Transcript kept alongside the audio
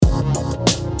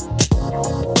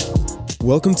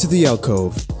Welcome to the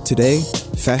alcove. Today,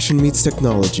 fashion meets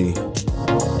technology.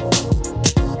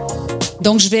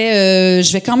 Donc,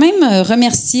 je vais quand même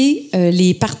remercier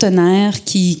les partenaires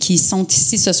qui sont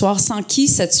ici ce soir, sans qui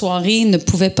cette soirée ne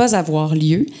pouvait pas avoir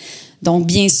lieu. Donc,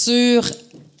 bien sûr,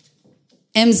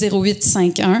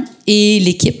 M0851 et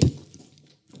l'équipe.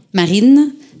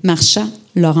 Marine, Marcha,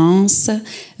 Laurence,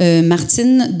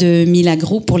 Martine de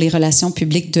Milagro pour les relations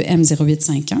publiques de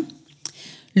M0851.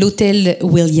 L'hôtel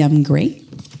William Gray.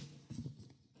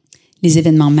 Les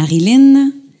événements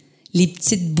Marilyn. Les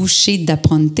petites bouchées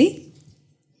d'Apronte.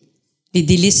 Les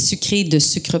délices sucrées de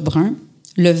Sucre Brun,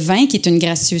 le vin qui est une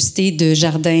gracieuseté de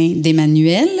Jardin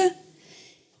d'Emmanuel,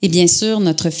 et bien sûr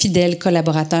notre fidèle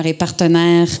collaborateur et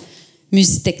partenaire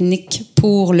ModeXTech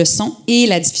pour le son et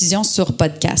la diffusion sur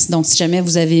podcast. Donc, si jamais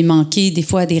vous avez manqué des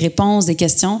fois des réponses, des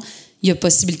questions, il y a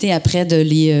possibilité après de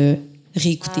les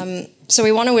réécouter. So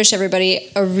we want to wish everybody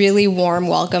a really warm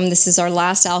welcome. This is our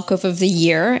last alcove of the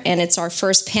year, and it's our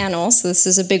first panel, so this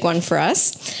is a big one for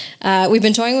us. We've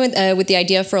been toying with the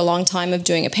idea for a long time of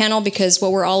doing a panel because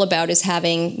what we're all about is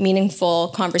having meaningful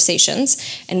conversations,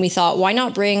 and we thought, why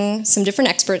not bring some different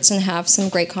experts and have some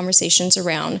great conversations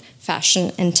around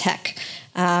fashion and tech.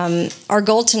 Our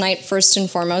goal tonight, first and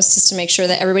foremost, is to make sure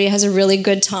that everybody has a really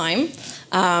good time,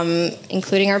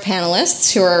 including our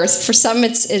panelists, who are, for some,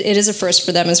 it is a first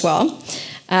for them as well.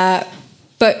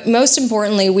 But most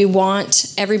importantly, we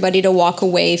want everybody to walk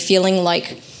away feeling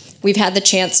like we've had the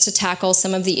chance to tackle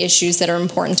some of the issues that are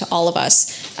important to all of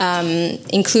us,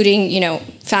 including,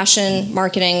 fashion,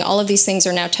 marketing. All of these things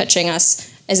are now touching us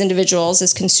as individuals,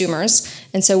 as consumers.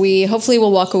 And so we hopefully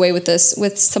will walk away with this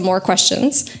with some more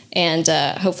questions and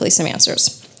hopefully some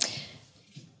answers.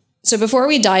 So before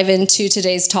we dive into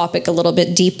today's topic a little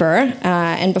bit deeper,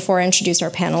 and before I introduce our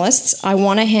panelists, I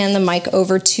want to hand the mic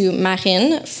over to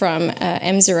Marine from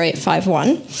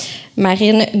M0851.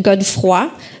 Marine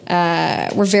Godefroy.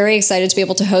 We're very excited to be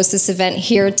able to host this event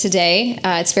here today.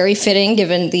 It's very fitting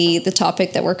given the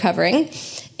topic that we're covering.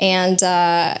 And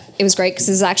it was great because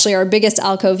this is actually our biggest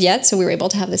alcove yet, so we were able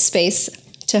to have the space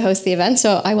to host the event.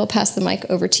 So I will pass the mic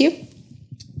over to you.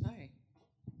 Hi.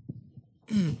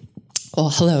 Well,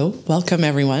 hello. Welcome,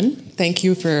 everyone. Thank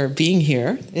you for being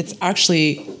here. It's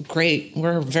actually great.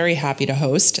 We're very happy to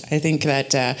host. I think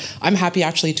that I'm happy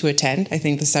actually to attend. I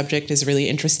think the subject is really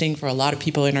interesting for a lot of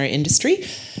people in our industry.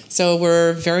 So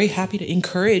we're very happy to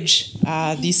encourage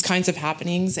these kinds of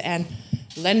happenings and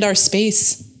lend our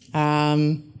space.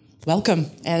 Welcome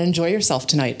and enjoy yourself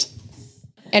tonight.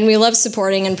 And we love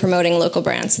supporting and promoting local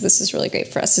brands, so this is really great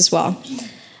for us as well.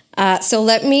 So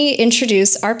let me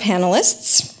introduce our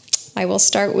panelists. I will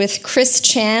start with Chris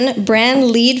Chan, brand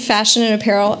lead fashion and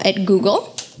apparel at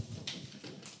Google.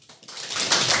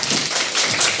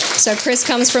 So Chris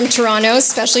comes from Toronto,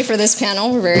 especially for this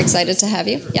panel. We're very excited to have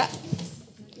you. Yeah.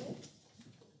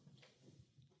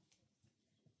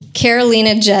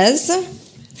 Carolina Jez,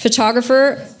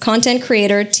 photographer, content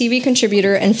creator, TV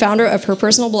contributor, and founder of her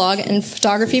personal blog and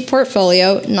photography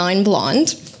portfolio, 9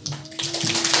 Blonde.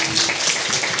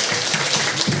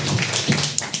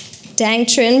 Dang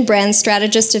Trin, brand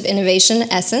strategist of innovation,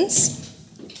 SSENSE.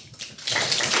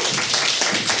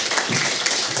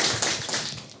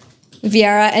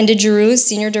 Viera Ndijiru,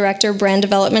 senior director, brand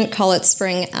development, Call It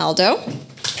Spring, ALDO.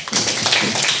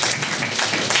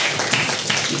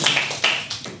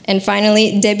 And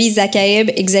finally, Debbie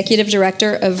Zakaib, executive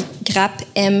director of Grappe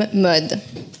mmode.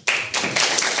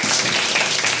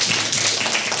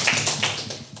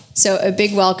 So a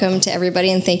big welcome to everybody,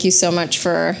 and thank you so much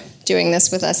for doing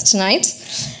this with us tonight.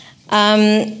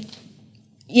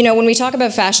 When we talk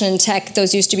about fashion and tech,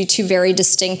 those used to be two very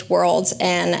distinct worlds,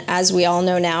 and as we all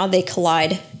know now, they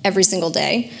collide every single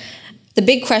day. The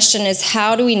big question is,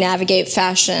 how do we navigate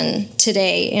fashion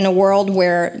today in a world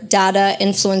where data,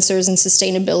 influencers, and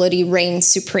sustainability reign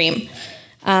supreme?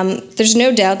 There's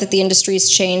no doubt that the industry's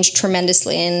changed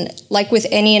tremendously, and like with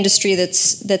any industry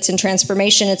that's in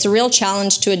transformation, it's a real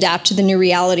challenge to adapt to the new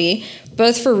reality,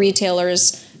 both for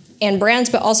retailers and brands,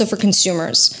 but also for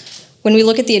consumers. When we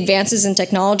look at the advances in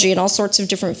technology in all sorts of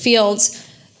different fields,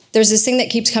 there's this thing that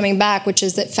keeps coming back, which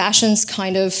is that fashion's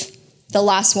kind of the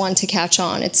last one to catch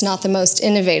on. It's not the most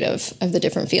innovative of the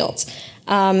different fields.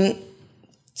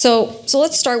 So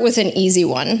let's start with an easy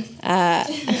one. How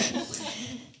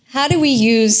do we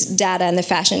use data in the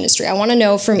fashion industry? I want to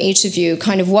know from each of you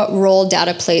kind of what role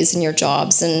data plays in your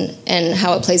jobs and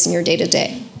how it plays in your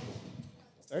day-to-day.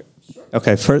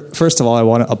 Okay, first of all, I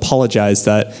want to apologize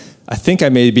that I think I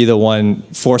may be the one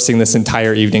forcing this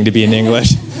entire evening to be in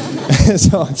English.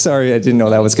 So I'm sorry, I didn't know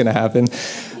that was going to happen.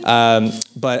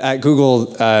 But at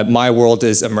Google, my world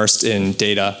is immersed in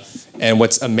data. And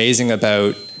what's amazing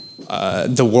about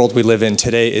the world we live in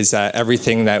today is that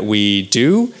everything that we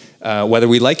do, whether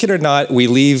we like it or not, we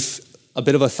leave a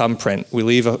bit of a thumbprint. We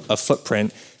leave a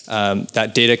footprint.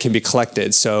 That data can be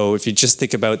collected. So if you just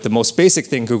think about the most basic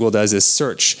thing Google does is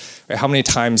search. Right? How many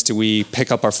times do we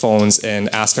pick up our phones and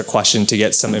ask a question to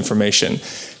get some information?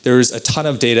 There's a ton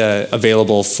of data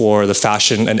available for the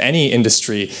fashion and any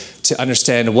industry to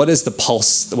understand what is the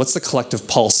pulse, what's the collective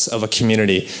pulse of a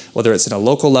community, whether it's at a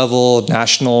local level,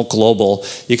 national, global.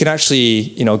 You can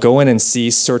actually, go in and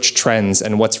see search trends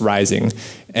and what's rising.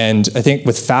 And I think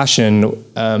with fashion,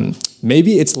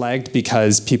 maybe it's lagged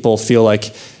because people feel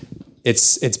like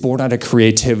it's born out of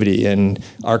creativity, and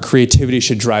our creativity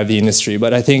should drive the industry.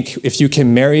 But I think if you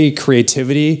can marry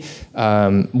creativity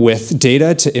with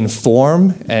data to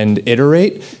inform and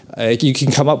iterate, you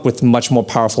can come up with much more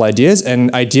powerful ideas,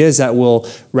 and ideas that will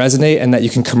resonate and that you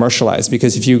can commercialize.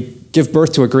 Because if you give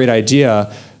birth to a great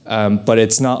idea, but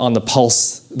it's not on the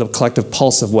pulse, the collective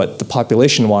pulse of what the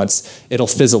population wants, it'll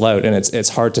fizzle out, and it's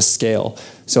hard to scale.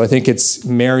 So I think it's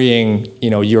marrying,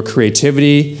 your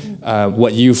creativity,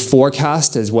 what you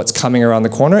forecast as what's coming around the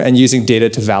corner, and using data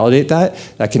to validate that.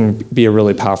 That can be a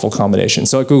really powerful combination.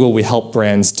 So at Google, we help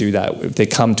brands do that. If they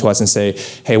come to us and say,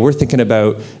 hey, we're thinking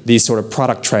about these sort of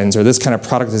product trends or this kind of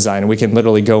product design, we can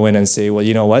literally go in and say, well,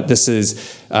 you know what, this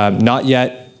is not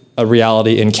yet a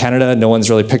reality in Canada. No one's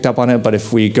really picked up on it, but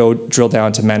if we go drill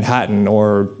down to Manhattan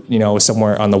or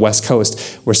somewhere on the West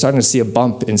Coast, we're starting to see a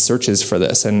bump in searches for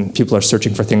this, and people are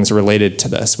searching for things related to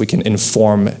this. We can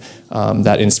inform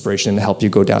that inspiration and help you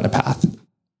go down the path.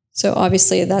 So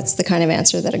obviously that's the kind of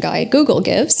answer that a guy at Google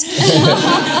gives.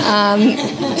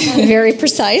 Very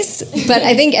precise. But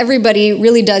I think everybody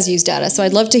really does use data. So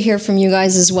I'd love to hear from you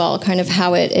guys as well, kind of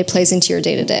how it plays into your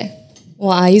day-to-day. Well,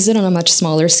 I use it on a much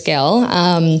smaller scale.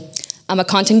 I'm a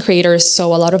content creator,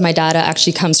 so a lot of my data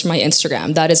actually comes from my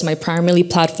Instagram. That is my primary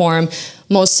platform.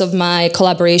 Most of my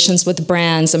collaborations with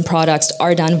brands and products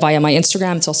are done via my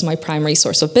Instagram. It's also my primary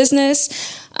source of business.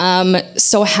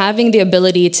 So having the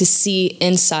ability to see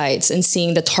insights and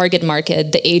seeing the target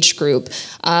market, the age group,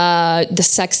 the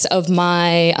sex of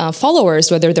my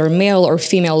followers, whether they're male or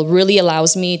female, really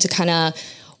allows me to kind of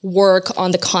work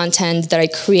on the content that I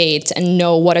create and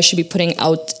know what I should be putting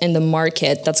out in the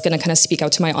market that's going to kind of speak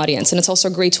out to my audience. And it's also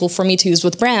a great tool for me to use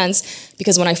with brands,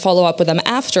 because when I follow up with them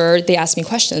after, they ask me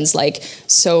questions like,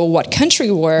 so what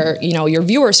country were your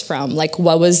viewers from? Like,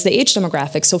 what was the age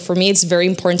demographic? So for me, it's very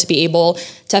important to be able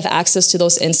to have access to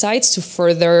those insights to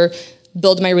further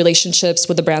build my relationships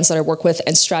with the brands that I work with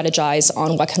and strategize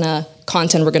on what kind of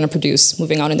content we're going to produce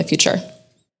moving on in the future.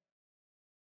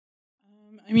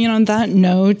 On that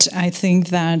note, I think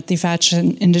that the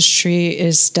fashion industry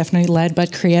is definitely led by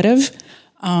creative.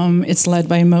 It's led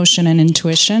by emotion and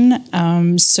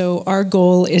intuition. So our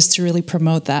goal is to really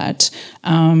promote that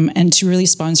and to really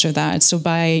sponsor that. So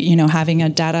by having a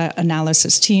data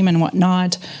analysis team and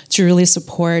whatnot to really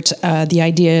support the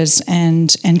ideas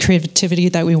and creativity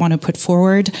that we want to put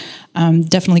forward,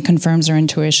 definitely confirms our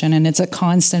intuition. And it's a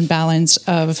constant balance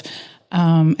of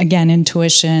again,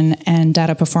 intuition and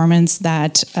data performance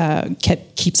that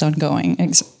keeps on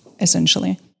going,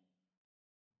 essentially.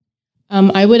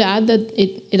 I would add that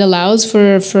it allows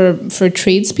for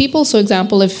tradespeople. So,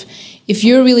 example, if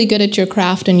you're really good at your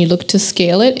craft and you look to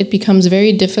scale it, it becomes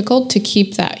very difficult to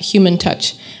keep that human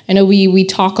touch. I know we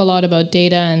talk a lot about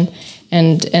data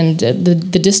and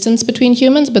the distance between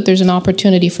humans, but there's an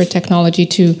opportunity for technology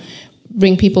to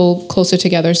bring people closer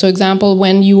together. So example,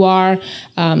 when you are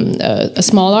a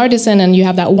small artisan and you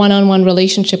have that one-on-one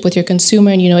relationship with your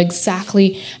consumer and you know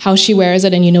exactly how she wears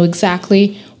it and you know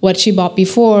exactly what she bought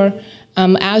before,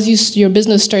 as your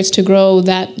business starts to grow,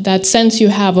 that sense you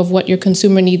have of what your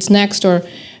consumer needs next or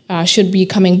should be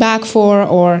coming back for,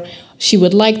 or she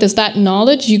would like this, that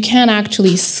knowledge, you can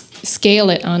actually scale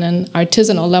it on an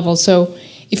artisanal level. So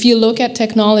if you look at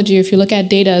technology, if you look at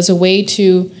data as a way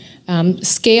to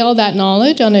scale that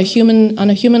knowledge on a human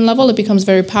level, it becomes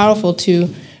very powerful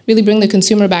to really bring the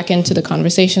consumer back into the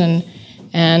conversation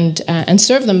and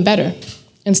serve them better.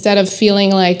 Instead of feeling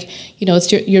like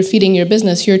you're feeding your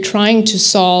business, you're trying to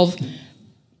solve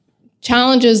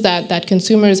challenges that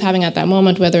consumer is having at that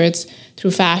moment, whether it's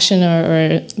through fashion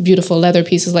or beautiful leather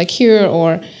pieces like here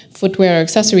or footwear or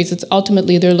accessories. It's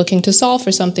ultimately they're looking to solve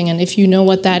for something, and if you know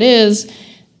what that is,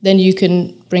 then you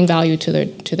can bring value to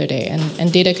their day,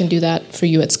 and data can do that for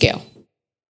you at scale.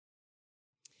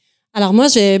 Alors moi,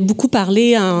 j'ai beaucoup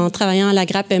parlé en travaillant à la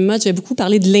grappe mmode, j'ai beaucoup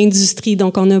parlé de l'industrie.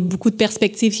 Donc, on a beaucoup de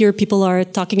perspectives here. People are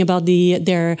talking about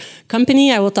their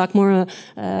company. I will talk more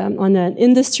on an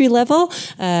industry level.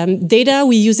 Data,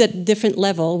 we use at different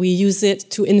level. We use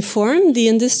it to inform the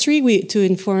industry, to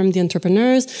inform the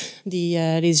entrepreneurs,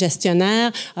 les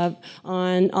gestionnaires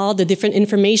on all the different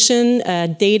information,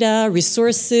 data,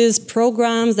 resources,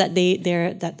 programs that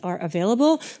that are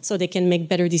available, so they can make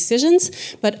better decisions.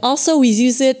 But also, we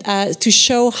use it to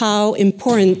show how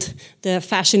important the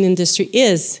fashion industry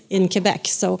is in Quebec.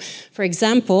 So, for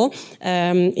example,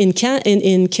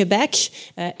 in Quebec,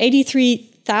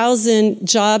 83,000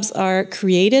 jobs are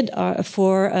created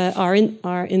in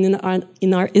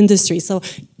our industry. So,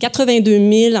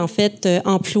 82 000 en fait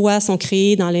emplois sont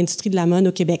créés dans l'industrie de la mode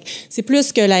au Québec. C'est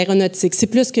plus que l'aéronautique, c'est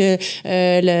plus que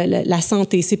la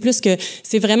santé,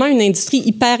 c'est vraiment une industrie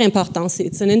hyper importante.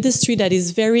 It's an industry that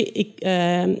is very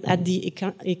at the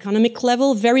economic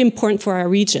level very important for our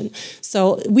region.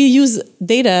 So we use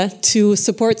data to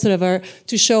support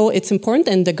to show it's important,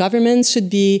 and the government should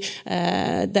be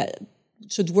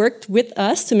should work with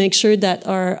us to make sure that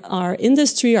our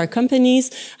industry, our companies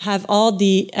have all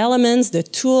the elements, the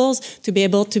tools to be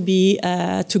able to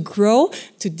to grow,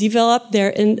 to develop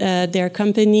their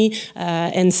company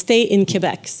and stay in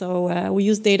Quebec. So we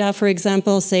use data, for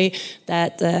example, say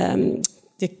that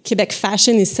the Quebec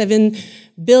fashion is $7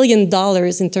 billion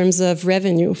in terms of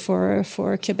revenue for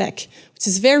Quebec, which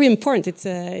is very important.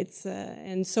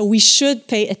 And so we should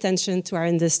pay attention to our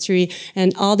industry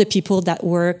and all the people that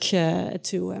work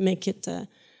to make it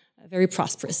very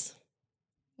prosperous.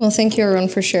 Well, thank you, Arun,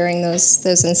 for sharing those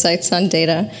insights on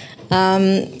data.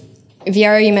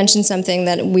 Viara, you mentioned something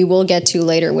that we will get to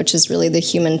later, which is really the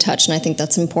human touch, and I think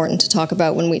that's important to talk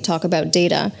about when we talk about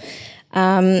data.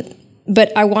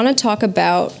 But I want to talk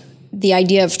about the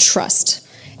idea of trust.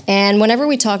 And whenever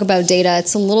we talk about data,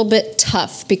 it's a little bit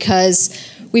tough because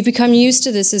we've become used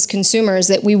to this as consumers,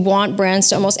 that we want brands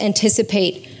to almost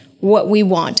anticipate what we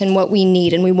want and what we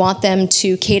need, and we want them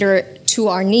to cater to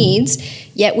our needs,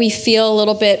 yet we feel a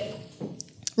little bit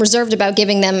reserved about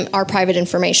giving them our private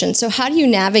information. So how do you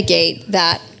navigate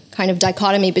that kind of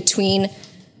dichotomy between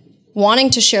wanting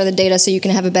to share the data so you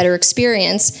can have a better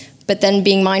experience, but then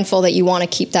being mindful that you want to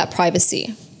keep that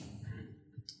privacy?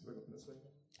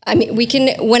 I mean, we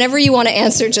can, whenever you want to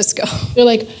answer, just go. You're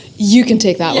like, you can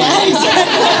take that one.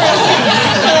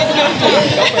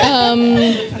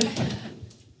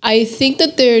 I think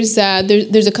that there's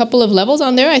a couple of levels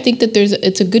on there. I think that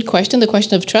it's a good question, the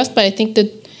question of trust, but I think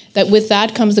that with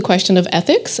that comes the question of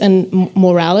ethics and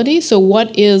morality. So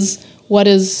what is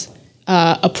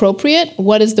appropriate?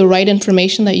 What is the right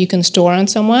information that you can store on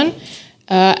someone?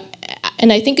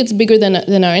 And I think it's bigger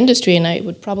than our industry, and I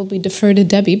would probably defer to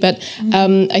Debbie, but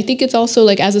I think it's also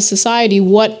like, as a society,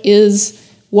 what is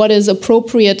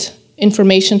appropriate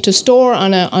information to store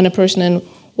on a person, and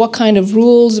what kind of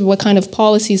rules, what kind of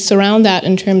policies surround that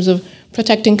in terms of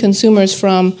protecting consumers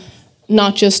from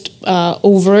not just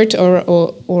overt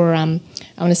or I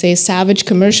want to say savage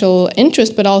commercial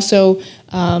interest, but also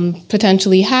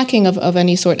potentially hacking of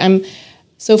any sort.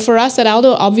 So for us at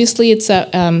ALDO, obviously it's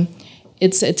a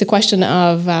question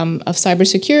of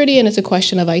cybersecurity, and it's a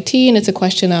question of IT, and it's a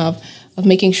question of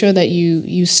making sure that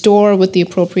you store with the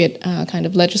appropriate kind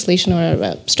of legislation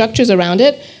or structures around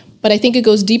it. But I think it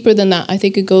goes deeper than that. I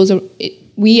think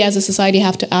we as a society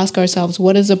have to ask ourselves,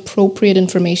 what is appropriate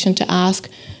information to ask,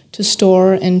 to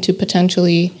store, and to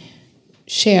potentially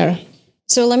share?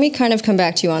 So let me kind of come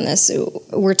back to you on this.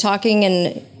 We're talking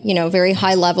in, very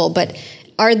high level, but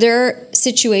are there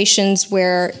situations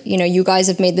where, you guys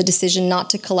have made the decision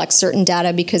not to collect certain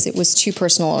data because it was too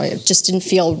personal, or it just didn't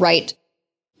feel right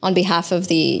on behalf of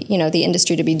the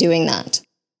industry to be doing that?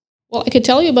 Well, I could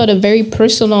tell you about a very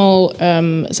personal,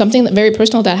 something very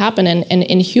personal that happened. And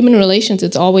in human relations,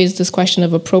 it's always this question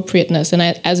of appropriateness. And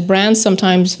as brands,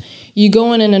 sometimes you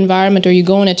go in an environment or you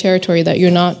go in a territory that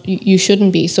you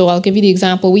shouldn't be. So I'll give you the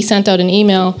example. We sent out an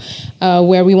email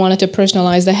where we wanted to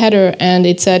personalize the header, and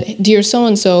it said, "Dear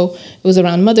so-and-so," it was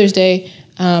around Mother's Day,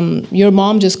 "your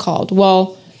mom just called."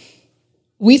 Well,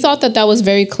 we thought that was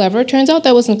very clever. Turns out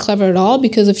that wasn't clever at all,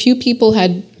 because a few people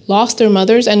had lost their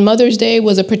mothers, and Mother's Day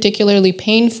was a particularly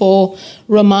painful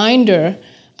reminder.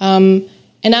 And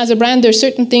as a brand, there's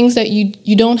certain things that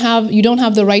you don't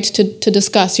have the right to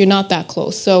discuss. You're not that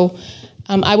close. So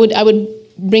I would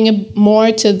bring it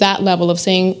more to that level of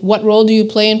saying, what role do you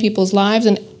play in people's lives,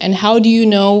 and how do you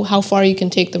know how far you can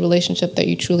take the relationship that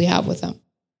you truly have with them?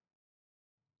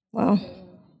 Wow.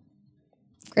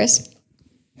 Chris?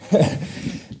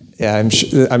 Yeah, I'm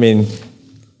sure. I mean,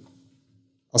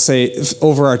 I'll say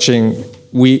overarching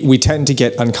we tend to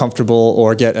get uncomfortable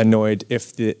or get annoyed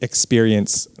if the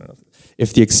experience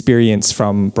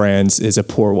from brands is a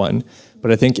poor one.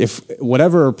 But I think if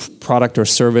whatever product or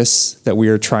service that we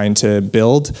are trying to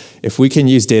build, if we can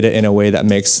use data in a way that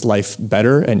makes life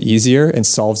better and easier and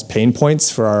solves pain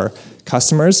points for our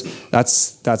customers,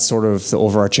 that's sort of the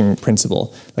overarching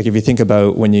principle. Like if you think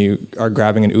about when you are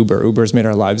grabbing an Uber's made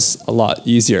our lives a lot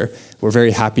easier. We're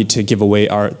very happy to give away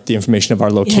the information of our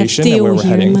location and where we're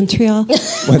heading. In Montreal.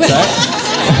 What's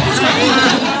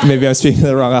that? Maybe I'm speaking to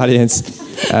the wrong audience.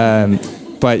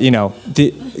 But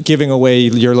giving away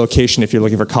your location if you're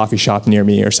looking for a coffee shop near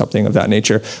me or something of that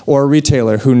nature, or a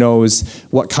retailer who knows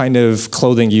what kind of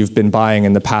clothing you've been buying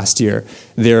in the past year,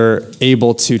 they're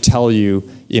able to tell you,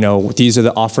 these are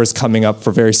the offers coming up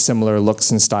for very similar looks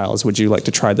and styles. Would you like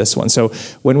to try this one? So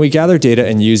when we gather data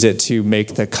and use it to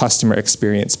make the customer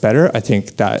experience better, I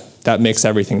think that makes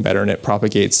everything better and it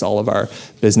propagates all of our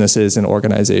businesses and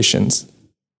organizations.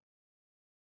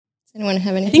 Anyone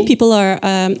have anything? I think people are,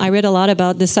 I read a lot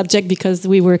about this subject because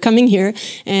we were coming here,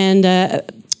 and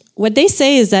what they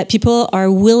say is that people are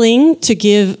willing to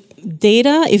give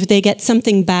data if they get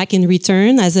something back in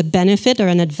return as a benefit or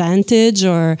an advantage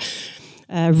or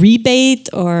a rebate,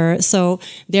 or so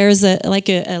there's a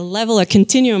level, a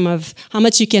continuum of how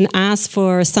much you can ask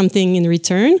for something in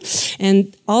return.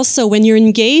 And also when you're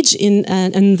engaged in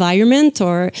an environment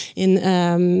or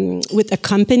in with a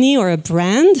company or a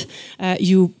brand,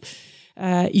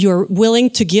 you're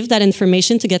willing to give that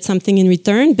information to get something in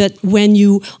return. But when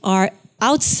you are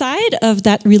outside of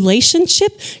that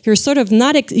relationship, you're sort of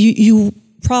not, you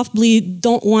probably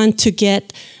don't want to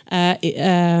get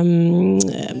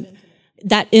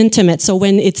that intimate. So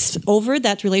when it's over,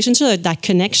 that relationship or that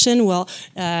connection,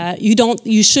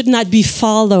 you should not be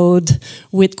followed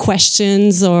with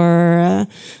questions or,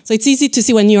 so it's easy to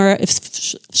see when you're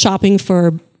shopping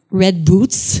for red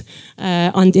boots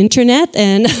on the internet,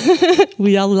 and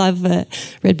we all love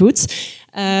red boots.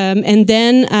 And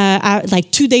then,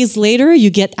 like 2 days later,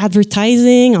 you get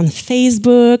advertising on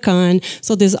Facebook.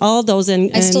 So there's all those.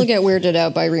 And I still get weirded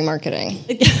out by remarketing.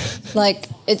 Like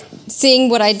seeing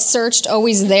what I'd searched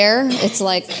always there. It's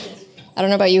like, I don't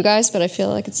know about you guys, but I feel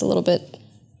like it's a little bit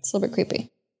creepy.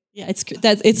 Yeah,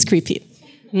 it's creepy.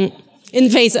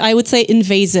 Invasive. I would say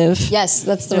invasive. Yes,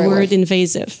 that's the right word.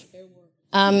 Invasive.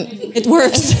 It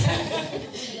works.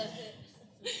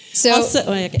 So, also,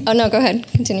 oh no, go ahead,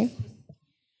 continue.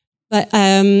 But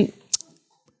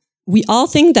we all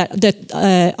think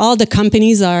that all the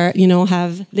companies are,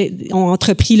 ont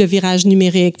entrepris le virage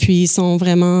numérique, puis ils sont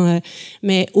vraiment.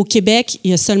 Mais au Québec,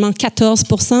 il y a seulement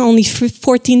 14%, only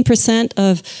 14%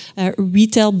 of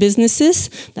retail businesses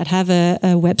that have a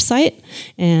website,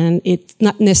 and it's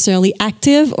not necessarily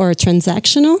active or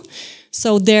transactional.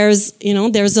 So there's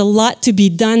a lot to be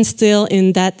done still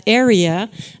in that area,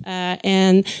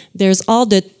 and there's all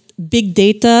the big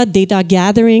data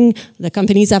gathering. The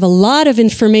companies have a lot of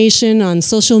information on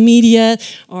social media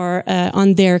or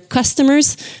on their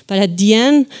customers, but at the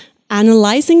end,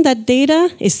 analyzing that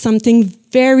data is something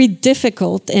very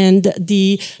difficult, and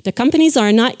the companies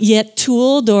are not yet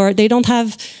tooled, or they don't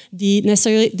have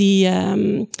necessarily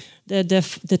the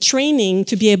training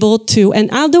to be able to,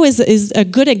 and ALDO is a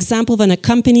good example of a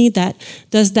company that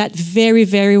does that very,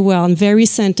 very well and very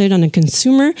centered on the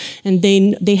consumer, and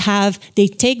they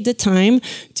take the time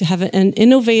to have an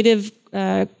innovative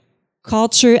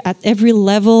culture at every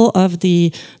level of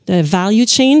the value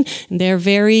chain. And they're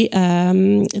very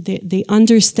they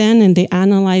understand and they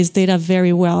analyze data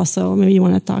very well. So maybe you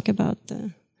want to talk about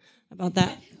that.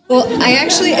 Well, I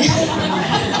actually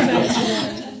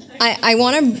I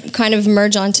want to kind of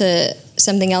merge onto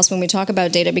something else when we talk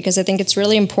about data, because I think it's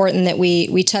really important that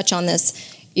we touch on this.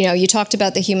 You talked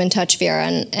about the human touch,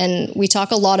 Vera, and we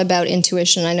talk a lot about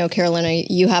intuition. I know, Carolina,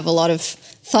 you have a lot of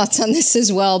thoughts on this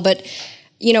as well, but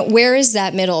where is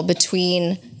that middle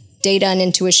between data and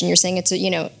intuition? You're saying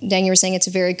Dan, you were saying it's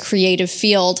a very creative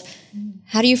field.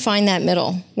 How do you find that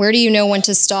middle? Where do you know when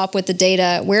to stop with the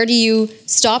data? Where do you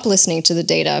stop listening to the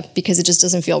data because it just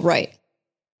doesn't feel right?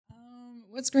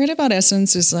 What's great about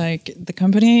SSENSE is the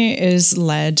company is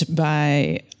led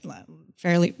by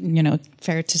fairly,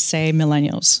 fair to say,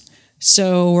 millennials.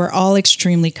 So we're all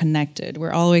extremely connected.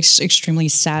 We're all extremely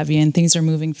savvy, and things are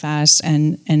moving fast.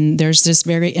 And there's this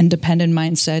very independent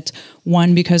mindset.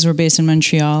 One, because we're based in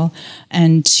Montreal,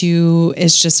 and two,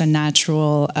 it's just a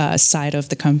natural side of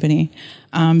the company.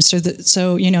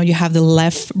 So you have the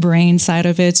left brain side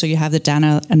of it. So you have the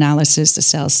data analysis, the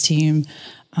sales team,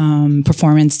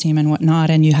 performance team and whatnot,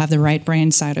 and you have the right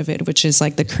brain side of it, which is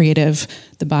like the creative,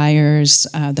 the buyers,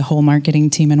 the whole marketing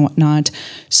team and whatnot.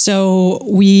 So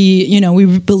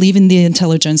we believe in the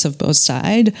intelligence of both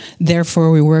sides.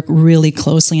 Therefore, we work really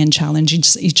closely and challenge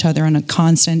each other on a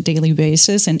constant daily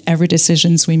basis, and every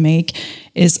decisions we make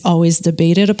is always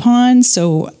debated upon.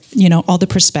 So all the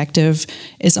perspective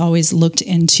is always looked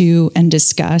into and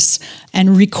discussed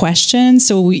and re-questioned.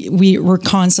 So we're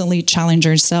constantly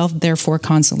challenging ourselves, therefore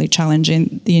constantly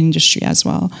challenging the industry as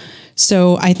well.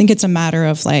 So I think it's a matter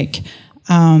of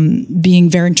being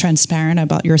very transparent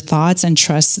about your thoughts and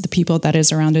trust the people that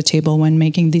is around the table when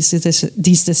making these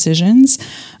decisions.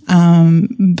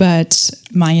 But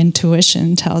my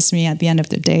intuition tells me at the end of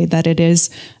the day that it is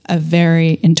a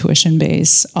very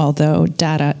intuition-based, although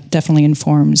data definitely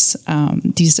informs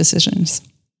these decisions.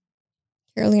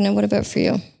 Carolina, what about for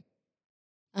you?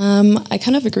 I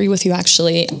kind of agree with you,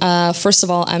 actually. First of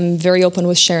all, I'm very open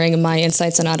with sharing my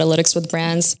insights and analytics with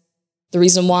brands. The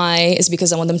reason why is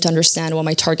because I want them to understand what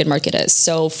my target market is.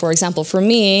 So, for example, for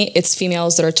me, it's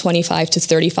females that are 25 to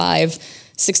 35.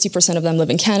 60% of them live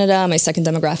in Canada. My second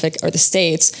demographic are the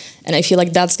States. And I feel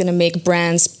like that's going to make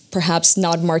brands perhaps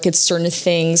not market certain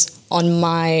things on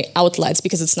my outlets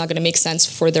because it's not going to make sense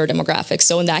for their demographic.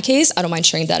 So in that case, I don't mind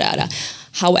sharing that data.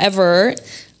 However,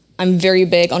 I'm very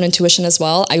big on intuition as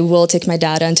well. I will take my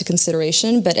data into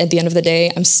consideration, but at the end of the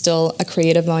day, I'm still a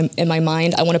creative in my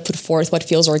mind. I want to put forth what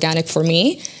feels organic for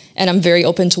me, and I'm very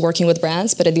open to working with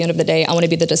brands, but at the end of the day, I want to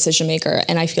be the decision maker,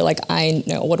 and I feel like I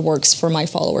know what works for my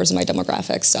followers and my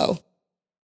demographics.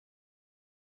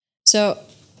 So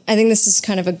I think this is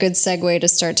kind of a good segue to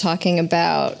start talking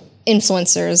about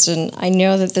influencers, and I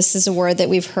know that this is a word that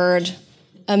we've heard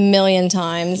a million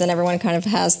times, and everyone kind of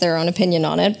has their own opinion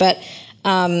on it, but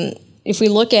if we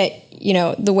look at,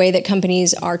 the way that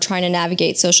companies are trying to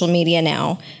navigate social media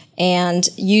now and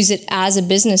use it as a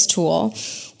business tool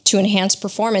to enhance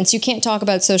performance, you can't talk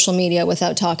about social media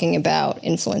without talking about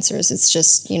influencers. It's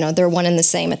just, they're one and the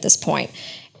same at this point.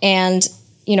 And,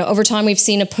 over time, we've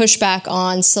seen a pushback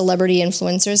on celebrity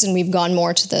influencers, and we've gone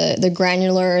more to the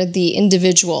granular, the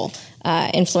individual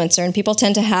influencer. And people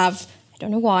tend to have, I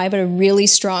don't know why, but a really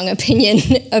strong opinion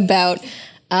about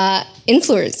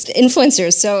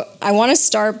influencers. So I want to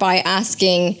start by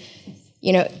asking,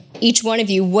 each one of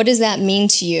you, what does that mean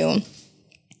to you?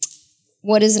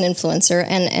 What is an influencer,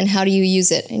 and how do you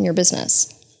use it in your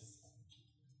business?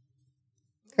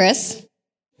 Chris?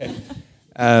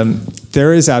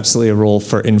 There is absolutely a role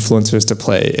for influencers to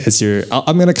play.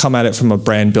 I'm going to come at it from a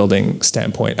brand building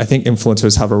standpoint. I think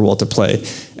influencers have a role to play.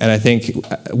 And I think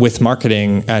with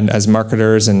marketing and as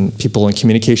marketers and people in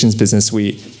communications business,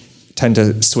 we tend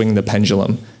to swing the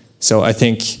pendulum. So I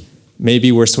think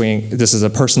maybe we're swinging, this is a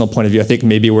personal point of view, I think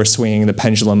maybe we're swinging the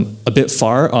pendulum a bit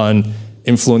far on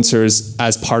influencers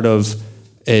as part of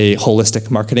a holistic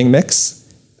marketing mix.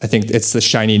 I think it's the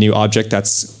shiny new object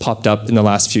that's popped up in the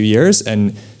last few years,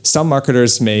 and some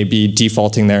marketers may be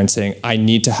defaulting there and saying, I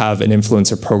need to have an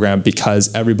influencer program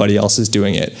because everybody else is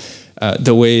doing it.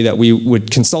 The way that we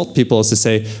would consult people is to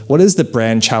say, what is the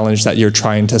brand challenge that you're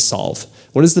trying to solve?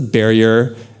 What is the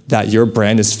barrier that your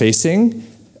brand is facing?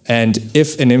 And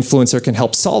if an influencer can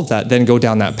help solve that, then go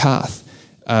down that path.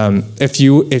 If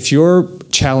your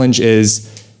challenge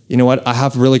is, I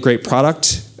have really great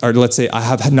product, or let's say I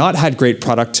have not had great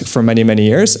product for many, many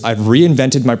years. I've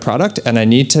reinvented my product and I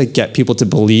need to get people to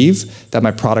believe that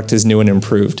my product is new and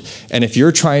improved. And if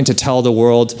you're trying to tell the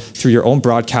world through your own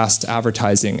broadcast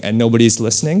advertising and nobody's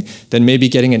listening, then maybe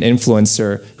getting an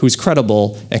influencer who's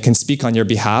credible and can speak on your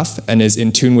behalf and is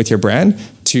in tune with your brand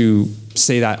to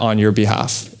say that on your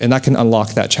behalf. And that can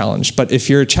unlock that challenge. But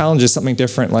if your challenge is something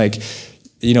different, like,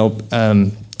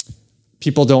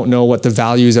 people don't know what the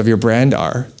values of your brand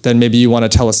are, then maybe you want to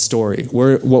tell a story.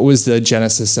 What was the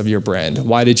genesis of your brand?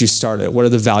 Why did you start it? What are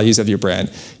the values of your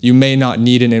brand? You may not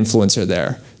need an influencer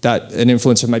there. That an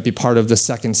influencer might be part of the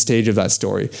second stage of that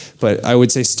story. But I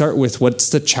would say start with what's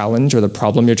the challenge or the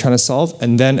problem you're trying to solve,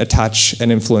 and then attach an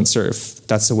influencer if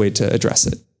that's the way to address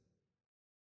it.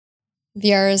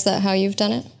 VR, is that how you've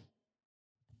done it?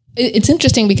 It's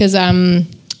interesting because I'm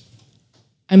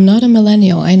not a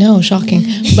millennial. I know, shocking.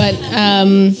 But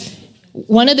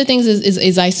one of the things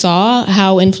is I saw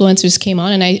how influencers came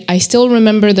on, and I still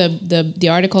remember the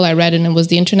article I read, and it was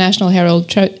the International Herald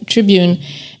Tribune,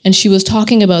 and she was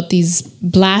talking about these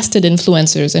blasted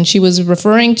influencers, and she was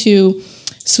referring to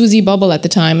Susie Bubble at the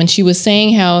time, and she was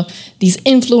saying how these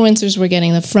influencers were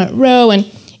getting the front row, and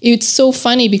it's so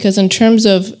funny because in terms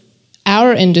of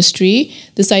our industry,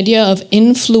 this idea of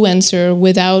influencer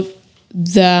without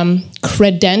the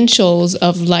credentials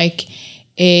of like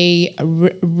a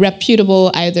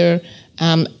reputable either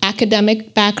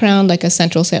academic background, like a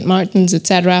Central St. Martin's,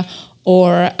 etc.,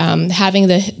 or having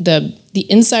the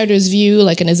insider's view,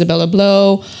 like an Isabella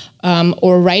Blow,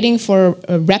 or writing for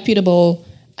a reputable,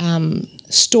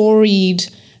 storied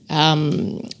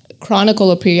chronicle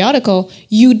or periodical,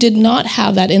 you did not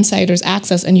have that insider's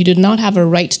access, and you did not have a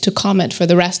right to comment for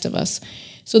the rest of us.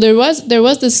 So there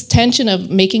was this tension of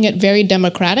making it very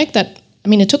democratic that, I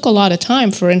mean, it took a lot of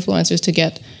time for influencers to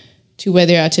get to where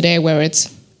they are today, where it's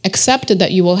accepted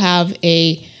that you will have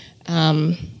a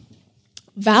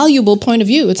valuable point of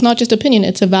view. It's not just opinion,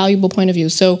 it's a valuable point of view.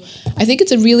 So I think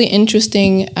it's a really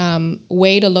interesting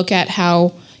way to look at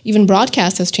how even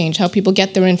broadcast has changed, how people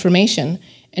get their information,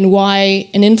 and why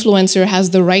an influencer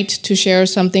has the right to share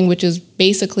something which is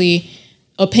basically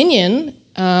opinion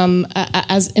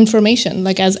as information,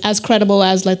 like as credible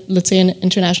as, let's say, an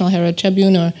International Herald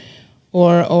Tribune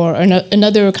or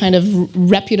another kind of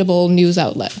reputable news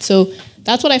outlet. So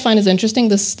that's what I find is interesting,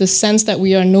 this sense that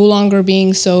we are no longer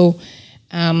being so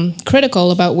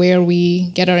critical about where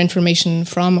we get our information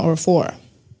from or for.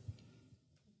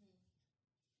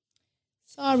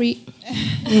 Sorry.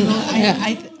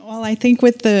 I think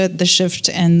with the shift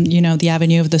and, the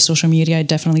avenue of the social media, it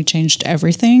definitely changed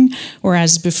everything.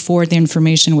 Whereas before, the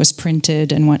information was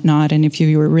printed and whatnot, and if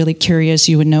you were really curious,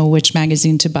 you would know which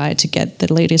magazine to buy to get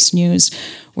the latest news.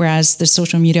 Whereas the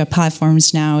social media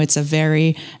platforms now, it's a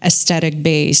very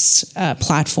aesthetic-based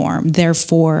platform.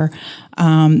 Therefore,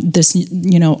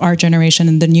 our generation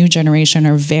and the new generation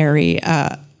are very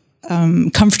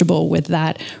comfortable with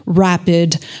that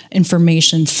rapid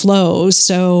information flow.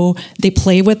 So they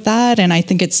play with that, and I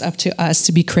think it's up to us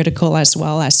to be critical as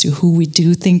well as to who we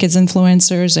do think is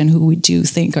influencers and who we do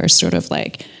think are sort of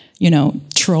like,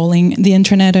 trolling the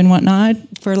internet and whatnot,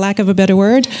 for lack of a better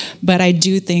word. But I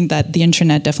do think that the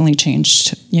internet definitely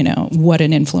changed, what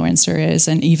an influencer is,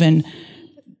 and even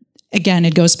again,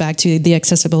 it goes back to the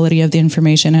accessibility of the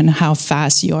information and how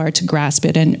fast you are to grasp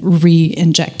it and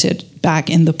re-inject it back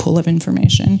in the pool of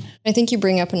information. I think you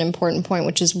bring up an important point,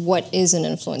 which is what is an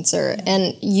influencer?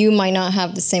 And you might not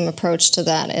have the same approach to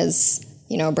that as,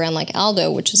 a brand like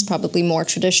ALDO, which is probably more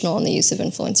traditional in the use of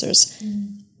influencers.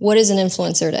 What is an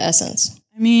influencer to SSENSE?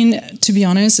 I mean, to be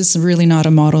honest, it's really not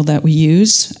a model that we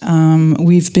use.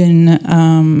 We've been,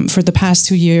 for the past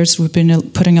 2 years, we've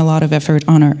been putting a lot of effort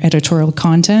on our editorial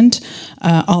content.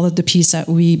 All of the piece that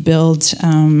we build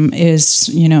is,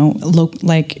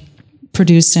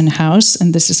 produced in-house,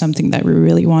 and this is something that we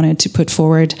really wanted to put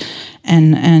forward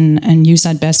and use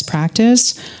that best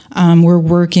practice. We're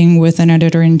working with an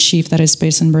editor-in-chief that is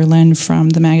based in Berlin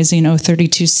from the magazine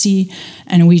 032C,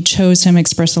 and we chose him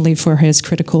expressly for his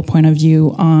critical point of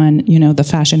view on, the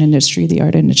fashion industry, the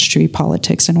art industry,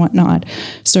 politics, and whatnot.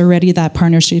 So already that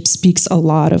partnership speaks a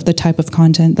lot of the type of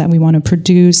content that we want to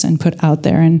produce and put out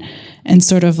there and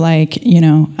sort of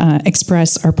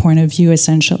express our point of view,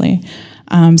 essentially.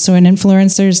 So an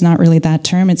influencer is not really that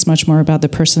term. It's much more about the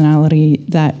personality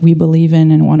that we believe in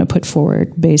and want to put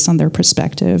forward based on their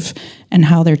perspective and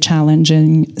how they're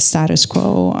challenging status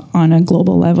quo on a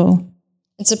global level.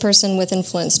 It's a person with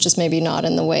influence, just maybe not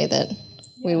in the way that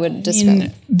we would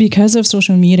describe. Because of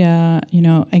social media,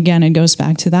 again, it goes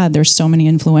back to that. There's so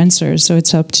many influencers. So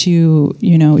it's up to,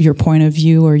 your point of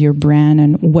view or your brand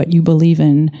and what you believe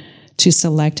in to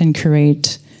select and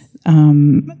curate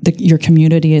your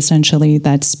community, essentially,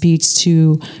 that speaks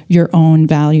to your own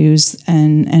values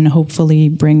and hopefully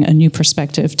bring a new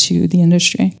perspective to the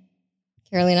industry.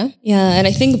 Carolina? Yeah, and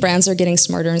I think brands are getting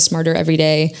smarter and smarter every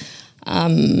day.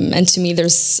 And to me,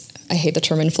 I hate the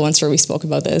term influencer, we spoke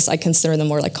about this. I consider them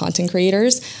more like content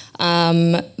creators.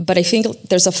 But I think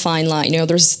there's a fine line.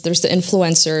 There's the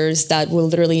influencers that will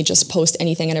literally just post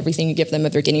anything and everything you give them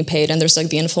if they're getting paid. And there's the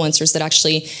influencers that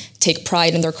actually take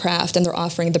pride in their craft and they're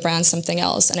offering the brand something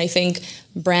else. And I think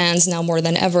brands now more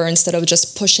than ever, instead of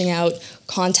just pushing out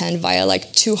content via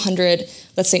 200,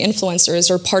 let's say,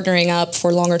 influencers, or partnering up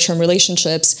for longer term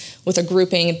relationships with a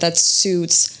grouping that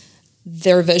suits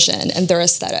their vision and their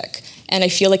aesthetic. And I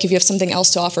feel like if you have something else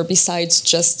to offer besides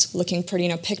just looking pretty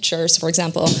in a picture, so for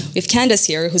example, we have Candace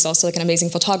here, who's also an amazing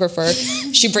photographer.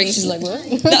 She brings... She's like, what?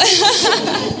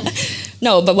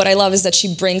 No, but what I love is that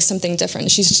she brings something different.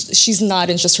 She's not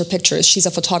in just her pictures. She's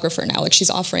a photographer now. She's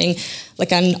offering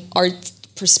an art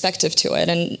perspective to it.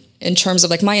 And in terms of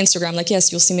my Instagram, yes,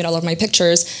 you'll see me in all of my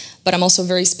pictures, but I'm also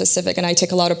very specific, and I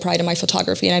take a lot of pride in my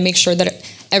photography, and I make sure that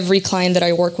every client that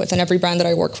I work with and every brand that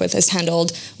I work with is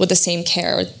handled with the same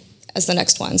care as the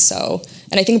next one. So,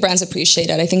 and I think brands appreciate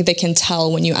it. I think they can tell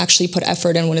when you actually put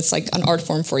effort in, when it's an art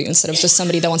form for you, instead of just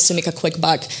somebody that wants to make a quick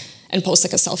buck and post a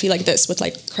selfie like this with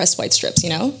crest white strips,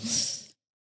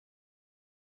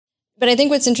 But I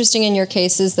think what's interesting in your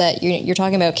case is that you're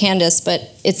talking about Candace, but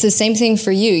it's the same thing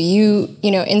for you.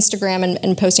 You know, Instagram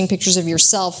and posting pictures of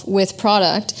yourself with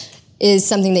product is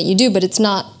something that you do, but it's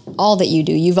not all that you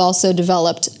do. You've also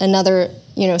developed another,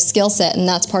 you know, skill set, and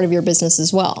that's part of your business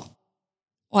as well.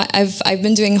 Well, I've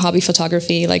been doing hobby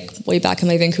photography like way back in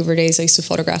my Vancouver days. I used to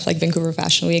photograph like Vancouver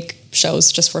Fashion Week shows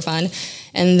just for fun.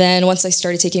 And then once I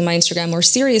started taking my Instagram more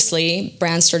seriously,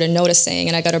 brands started noticing,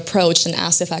 and I got approached and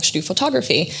asked if I actually do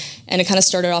photography. And it kind of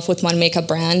started off with one makeup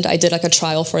brand. I did like a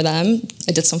trial for them.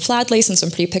 I did some flat lace and some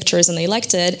pretty pictures, and they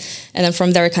liked it. And then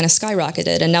from there, it kind of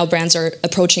skyrocketed. And now brands are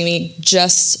approaching me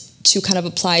just to kind of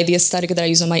apply the aesthetic that I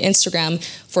use on my Instagram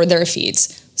for their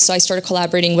feeds. So I started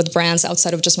collaborating with brands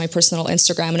outside of just my personal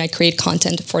Instagram, and I create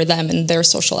content for them in their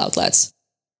social outlets.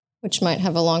 Which might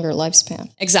have a longer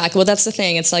lifespan. Exactly. Well, that's the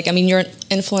thing. It's like, I mean, you're an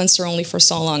influencer only for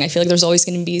so long. I feel like there's always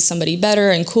going to be somebody better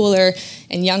and cooler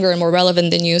and younger and more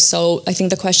relevant than you. So I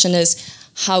think the question is,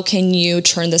 how can you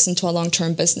turn this into a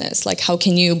long-term business? Like, how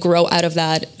can you grow out of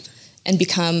that and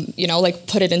become, you know, like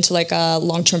put it into like a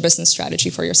long-term business strategy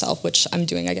for yourself, which I'm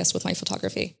doing, I guess, with my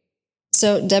photography.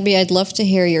 So, Debbie, I'd love to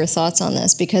hear your thoughts on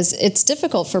this, because it's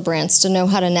difficult for brands to know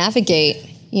how to navigate,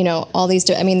 you know, all these.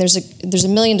 I mean, there's a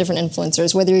million different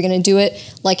influencers. Whether you're going to do it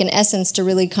like an Essence to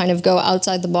really kind of go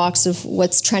outside the box of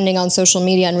what's trending on social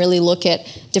media and really look at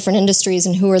different industries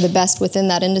and who are the best within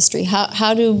that industry.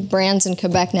 How do brands in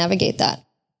Quebec navigate that?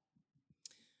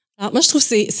 Alors moi, je trouve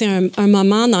que c'est un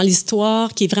moment dans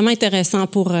l'histoire qui est vraiment intéressant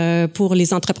pour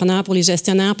les entrepreneurs, pour les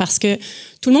gestionnaires, parce que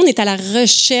tout le monde est à la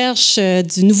recherche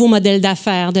du nouveau modèle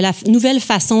d'affaires, de la nouvelle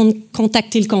façon de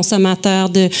contacter le consommateur,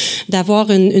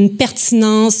 d'avoir une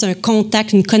pertinence, un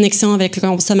contact, une connexion avec le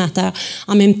consommateur.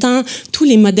 En même temps, tous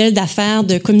les modèles d'affaires,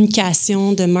 de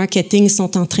communication, de marketing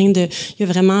sont en train il y a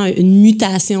vraiment une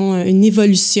mutation, une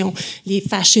évolution. Les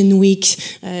Fashion Week,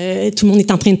 tout le monde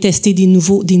est en train de tester des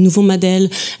nouveaux modèles.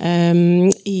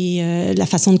 Et la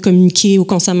façon de communiquer aux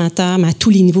consommateurs, mais à tous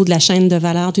les niveaux de la chaîne de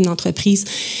valeur d'une entreprise.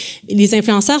 Les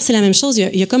influenceurs, c'est la même chose.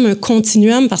 Il y a comme un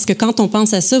continuum, parce que quand on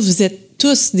pense à ça, vous êtes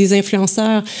tous des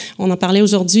influenceurs. On en parlait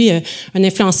aujourd'hui. Un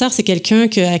influenceur, c'est quelqu'un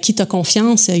à qui tu as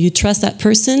confiance. You trust that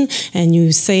person, and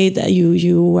you say that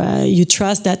you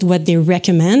trust that what they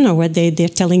recommend or what they're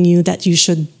telling you that you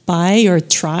should buy or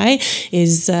try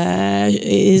is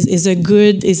a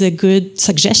good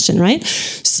suggestion, right?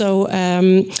 So,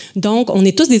 donc, on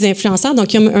est tous des influenceurs.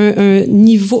 Donc, il y a un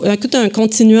niveau, tout un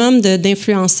continuum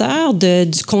d'influenceurs,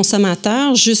 du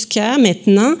consommateur jusqu'à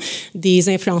maintenant des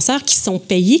influenceurs qui sont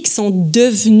payés, qui sont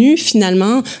devenus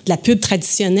finalement de la pub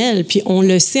traditionnelle. Puis, on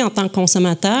le sait en tant que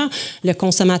consommateur, le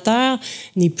consommateur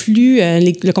n'est plus,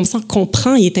 le consommateur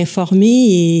comprend, il est informé,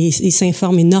 il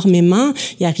s'informe énormément.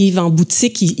 Il arrive en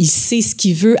boutique, il sait ce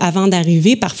qu'il veut avant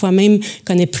d'arriver, parfois même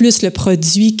connaît plus le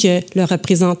produit que le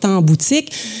représentant en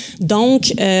boutique.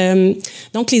 Donc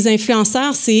les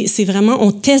influenceurs, c'est vraiment,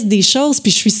 on teste des choses,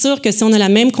 puis je suis sûre que si on a la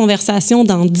même conversation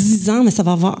dans 10 ans, mais ça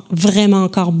va avoir vraiment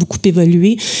encore beaucoup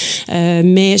évolué.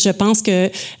 Mais je pense que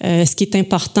ce qui est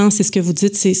important, c'est ce que vous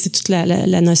dites, c'est toute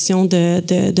la notion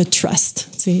de trust.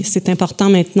 C'est important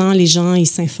maintenant, les gens, ils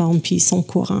s'informent, puis ils sont au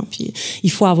courant, puis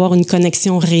il faut avoir une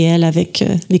connexion réelle avec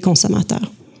les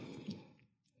consommateurs.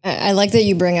 I like that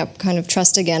you bring up kind of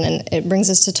trust again, and it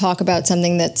brings us to talk about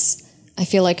something that's, I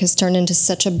feel like, has turned into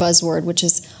such a buzzword, which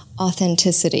is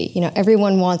authenticity. You know,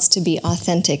 everyone wants to be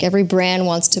authentic. Every brand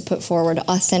wants to put forward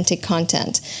authentic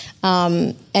content.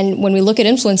 And when we look at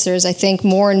influencers, I think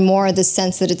more and more the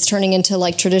sense that it's turning into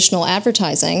like traditional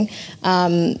advertising.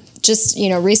 Just, you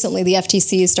know, recently the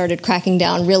FTC has started cracking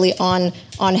down really on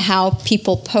how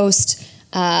people post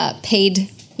paid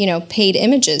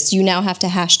images. You now have to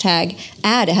hashtag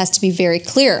ad. It has to be very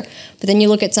clear. But then you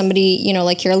look at somebody, you know,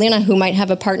 like Carolina, who might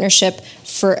have a partnership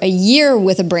for a year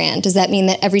with a brand. Does that mean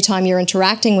that every time you're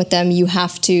interacting with them, you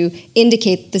have to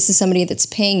indicate this is somebody that's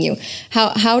paying you?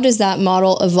 How does that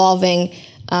model evolving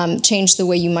change the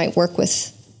way you might work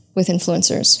with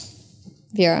influencers?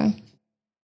 Vera?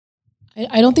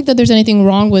 I don't think that there's anything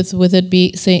wrong with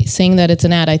it saying that it's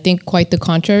an ad. I think quite the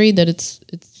contrary, that it's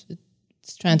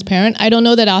transparent. I don't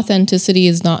know that authenticity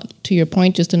is not, to your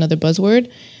point, just another buzzword.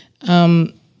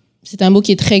 C'est un mot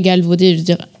qui est très galvaudé. Je veux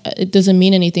dire, it doesn't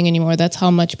mean anything anymore. That's how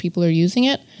much people are using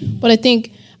it. But I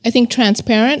think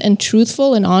transparent and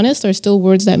truthful and honest are still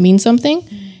words that mean something.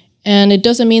 And it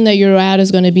doesn't mean that your ad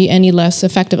is going to be any less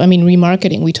effective. I mean,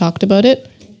 remarketing, we talked about it.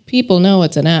 People know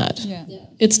it's an ad. Yeah.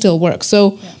 It still works.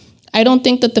 So I don't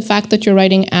think that the fact that you're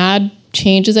writing ad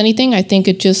changes anything. I think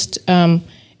it just...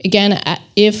 Again,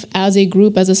 if as a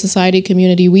group, as a society,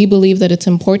 community, we believe that it's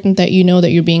important that you know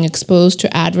that you're being exposed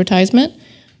to advertisement,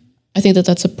 I think that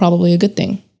that's probably a good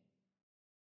thing.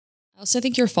 Also, I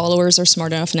think your followers are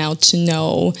smart enough now to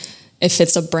know if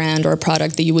it's a brand or a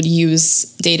product that you would use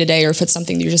day to day, or if it's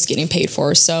something that you're just getting paid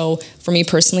for. So for me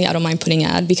personally, I don't mind putting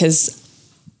ad because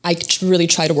I really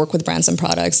try to work with brands and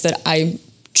products that I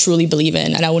truly believe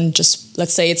in. And I wouldn't just,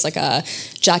 let's say it's like a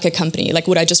jacket company. Like,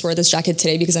 would I just wear this jacket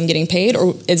today because I'm getting paid?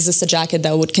 Or is this a jacket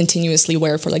that I would continuously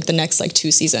wear for like the next like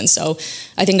 2 seasons? So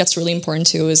I think that's really important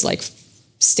too, is like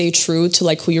stay true to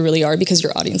like who you really are, because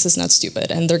your audience is not stupid.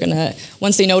 And they're gonna,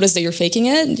 once they notice that you're faking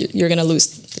it, you're gonna lose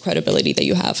the credibility that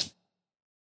you have.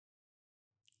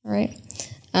 All right.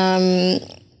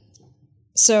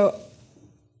 So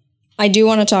I do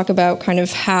want to talk about kind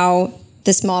of how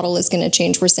this model is going to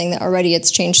change. We're saying that already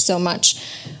it's changed so much.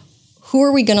 Who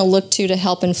are we going to look to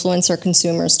help influence our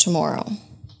consumers tomorrow?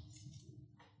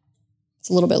 It's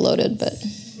a little bit loaded, but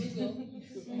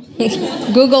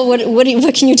Google,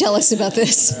 what can you tell us about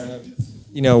this?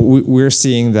 You know, we're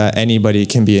seeing that anybody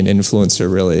can be an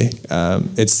influencer, really.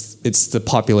 It's the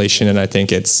population, and I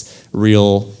think it's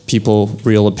real people,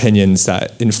 real opinions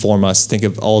that inform us. Think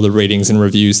of all the ratings and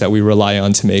reviews that we rely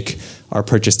on to make our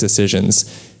purchase decisions.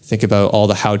 Think about all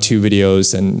the how-to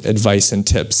videos and advice and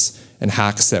tips and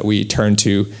hacks that we turn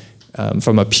to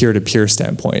from a peer-to-peer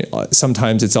standpoint.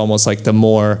 Sometimes it's almost like the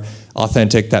more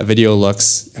authentic that video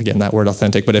looks, again, that word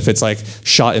authentic, but if it's like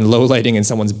shot in low lighting in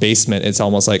someone's basement, it's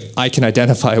almost like I can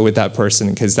identify with that person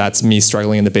because that's me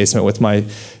struggling in the basement with my,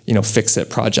 fix-it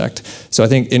project. So I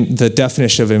think the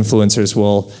definition of influencers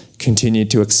will continue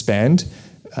to expand,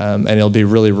 and it'll be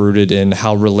really rooted in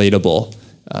how relatable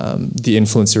the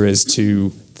influencer is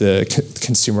to the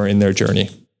consumer in their journey.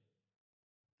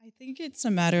 I think it's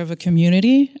a matter of a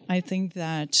community. I think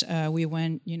that we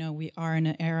are in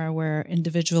an era where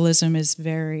individualism is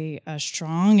very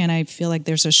strong, and I feel like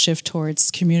there's a shift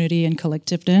towards community and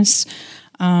collectiveness.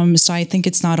 So I think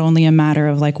it's not only a matter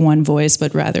of like one voice,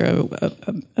 but rather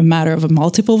a matter of a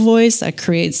multiple voice that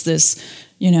creates this,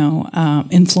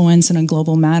 influence in a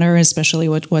global matter, especially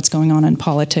with what's going on in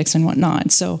politics and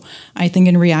whatnot. So I think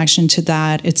in reaction to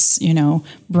that, it's,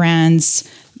 brands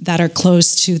that are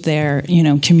close to their,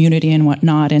 community and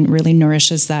whatnot, and really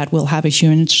nourishes that, will have a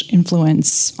huge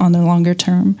influence on the longer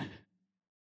term.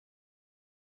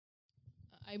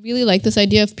 I really like this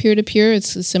idea of peer-to-peer.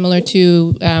 It's similar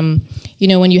to,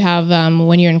 when you have,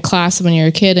 when you're in class, when you're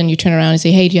a kid and you turn around and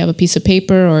say, hey, do you have a piece of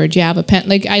paper or do you have a pen?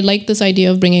 Like, I like this idea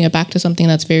of bringing it back to something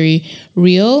that's very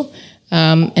real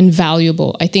and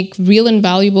valuable. I think real and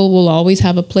valuable will always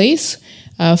have a place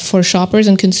for shoppers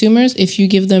and consumers. If you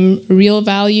give them real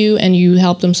value and you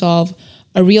help them solve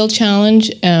a real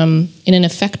challenge in an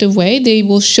effective way, they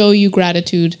will show you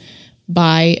gratitude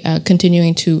by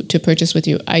continuing to purchase with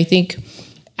you. I think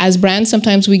as brands,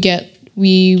 sometimes we get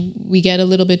a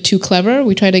little bit too clever.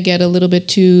 We try to get a little bit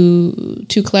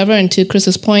too clever. And to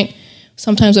Chris's point,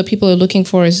 sometimes what people are looking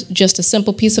for is just a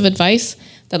simple piece of advice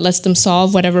that lets them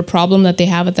solve whatever problem that they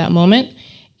have at that moment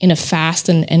in a fast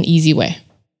and easy way.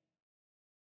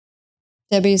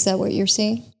 Debbie, is that what you're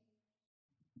seeing?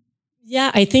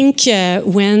 Yeah, I think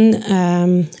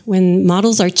when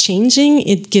models are changing,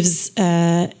 it gives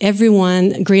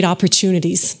everyone great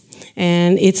opportunities.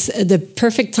 And it's the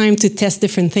perfect time to test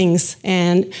different things,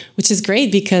 and which is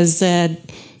great because les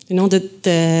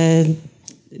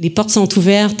portes sont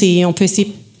ouvertes et on peut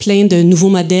essayer plein de nouveaux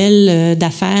modèles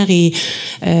d'affaires et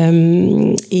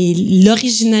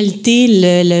l'originalité,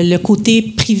 le côté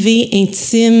privé,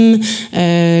 intime,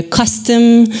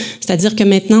 custom, c'est-à-dire que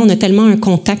maintenant on a tellement un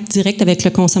contact direct avec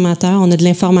le consommateur, on a de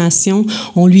l'information,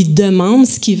 on lui demande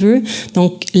ce qu'il veut,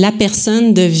 donc la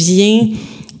personne devient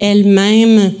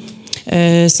elle-même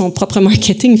son propre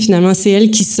marketing, finalement, c'est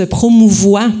elle qui se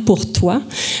promouvoit pour toi.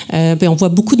 On voit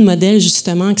beaucoup de modèles,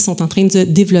 justement, qui sont en train de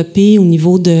développer au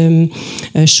niveau de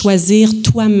choisir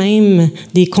toi-même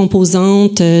des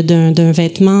composantes d'un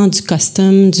vêtement, du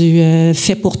custom, du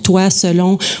fait pour toi,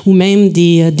 selon, ou même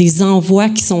des envois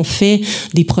qui sont faits,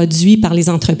 des produits par les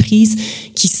entreprises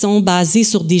qui sont basés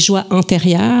sur des choix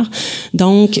antérieurs.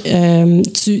 Donc,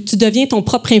 tu deviens ton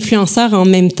propre influenceur en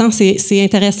même temps. C'est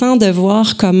intéressant de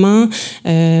voir comment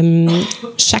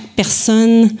chaque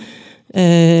personne,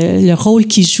 le rôle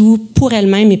qu'il joue pour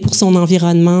elle-même et pour son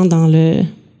environnement dans le...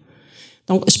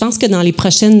 Donc, je pense que dans les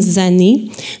prochaines années,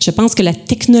 je pense que la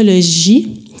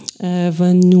technologie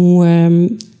va nous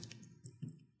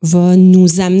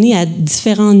amener à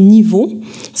différents niveaux.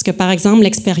 Parce que, par exemple,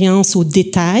 l'expérience au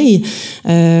détail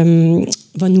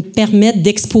va nous permettre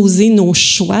d'exposer nos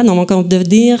choix. Donc, on va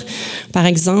dire, par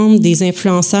exemple, des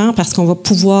influenceurs, parce qu'on va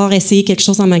pouvoir essayer quelque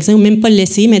chose en magasin, ou même pas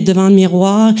l'essayer, mais être devant le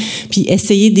miroir, puis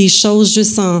essayer des choses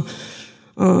juste en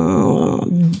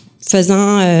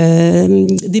faisant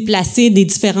déplacer des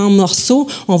différents morceaux,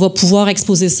 on va pouvoir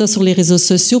exposer ça sur les réseaux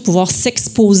sociaux, pouvoir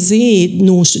s'exposer et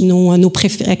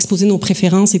exposer nos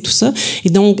préférences et tout ça. Et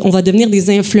donc, on va devenir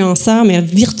des influenceurs, mais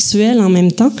virtuels en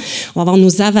même temps. On va avoir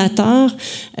nos avatars.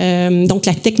 Donc,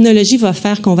 la technologie va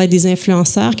faire qu'on va être des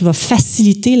influenceurs, qui va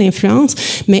faciliter l'influence,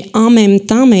 mais en même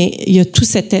temps, mais il y a tout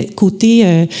cet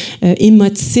côté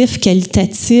émotif,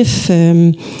 qualitatif,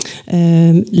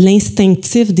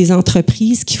 l'instinctif des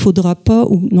entreprises qu'il ne faudra pas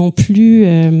ou non plus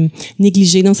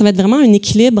négliger. Donc, ça va être vraiment un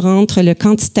équilibre entre le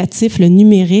quantitatif, le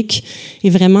numérique et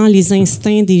vraiment les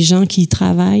instincts des gens qui y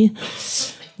travaillent.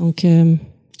 Donc, je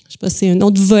sais pas, c'est un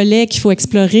autre volet qu'il faut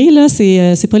explorer, là.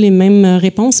 C'est pas les mêmes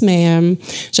réponses, mais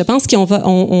je pense qu'on va,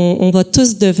 on va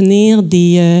tous devenir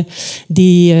des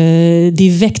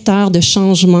vecteurs de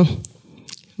changement,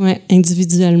 ouais,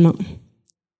 individuellement.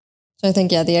 So I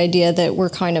think, yeah, the idea that we're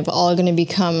kind of all going to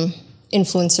become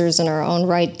influencers in our own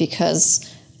right because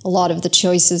a lot of the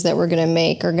choices that we're going to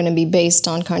make are going to be based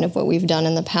on kind of what we've done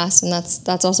in the past. And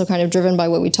that's also kind of driven by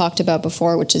what we talked about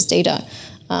before, which is data,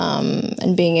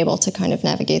 and being able to kind of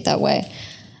navigate that way.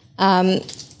 I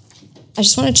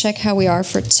just want to check how we are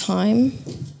for time.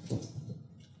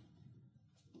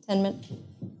 10 minutes?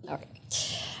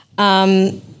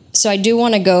 Okay. So I do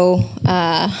want to go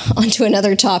onto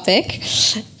another topic,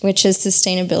 which is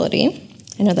sustainability.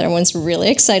 I know that everyone's really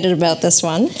excited about this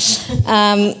one.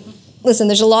 Listen,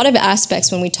 there's a lot of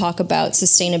aspects when we talk about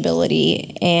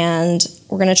sustainability, and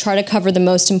we're going to try to cover the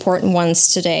most important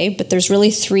ones today, but there's really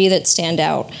three that stand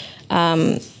out.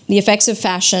 The effects of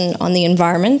fashion on the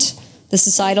environment, the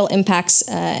societal impacts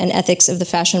and ethics of the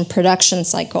fashion production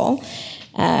cycle,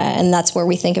 and that's where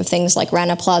we think of things like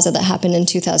Rana Plaza that happened in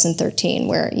 2013,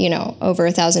 where, you know, over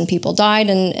 1,000 people died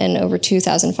and over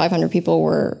 2,500 people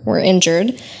were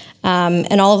injured.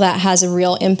 And all of that has a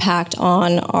real impact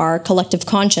on our collective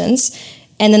conscience.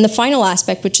 And then the final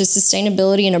aspect, which is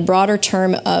sustainability in a broader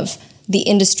term of the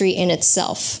industry in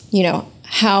itself. You know,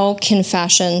 how can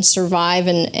fashion survive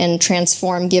and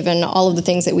transform given all of the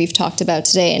things that we've talked about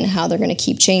today and how they're going to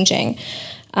keep changing?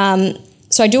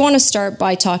 So I do want to start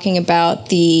by talking about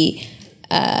the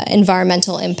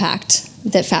environmental impact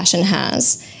that fashion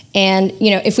has. And,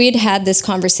 you know, if we had had this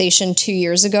conversation 2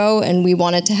 years ago and we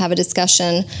wanted to have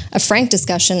a frank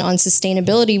discussion on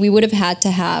sustainability, we would have had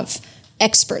to have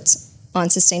experts on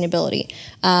sustainability.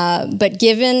 But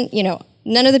given, you know,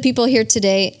 none of the people here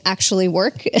today actually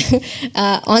work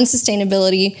on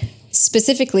sustainability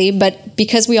specifically, but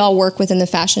because we all work within the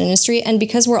fashion industry and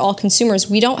because we're all consumers,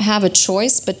 we don't have a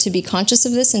choice but to be conscious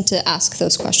of this and to ask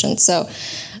those questions. So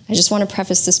I just want to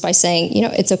preface this by saying, you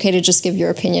know, it's okay to just give your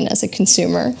opinion as a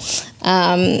consumer.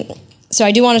 So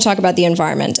I do want to talk about the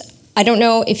environment. I don't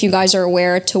know if you guys are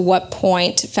aware to what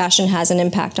point fashion has an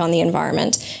impact on the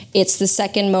environment. It's the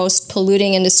second most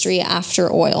polluting industry after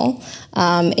oil.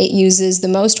 It uses the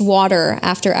most water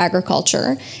after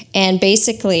agriculture. And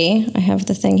basically, I have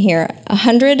the thing here,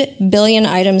 100 billion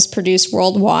items produced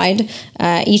worldwide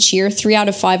each year. 3 out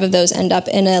of 5 of those end up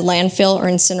in a landfill or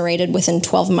incinerated within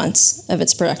 12 months of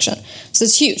its production. So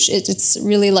it's huge. It's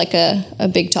really like a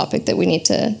big topic that we need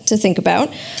to think about.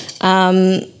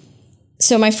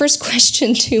 So my first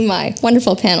question to my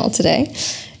wonderful panel today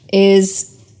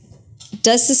is,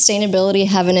 does sustainability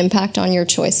have an impact on your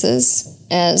choices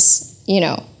as, you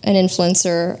know, an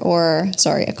influencer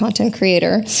a content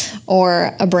creator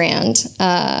or a brand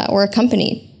or a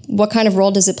company? What kind of role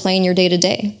does it play in your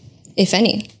day-to-day, if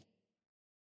any?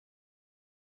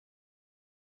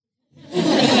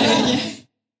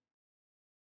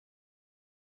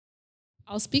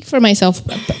 I'll speak for myself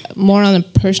more on a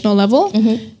personal level.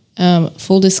 Mm-hmm.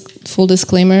 Full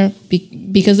disclaimer,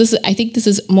 because I think this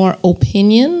is more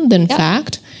opinion than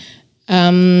fact.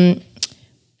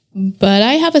 But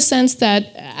I have a sense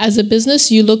that as a business,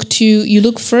 you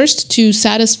look first to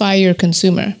satisfy your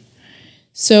consumer.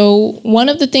 So one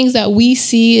of the things that we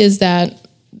see is that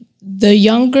the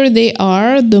younger they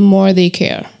are, the more they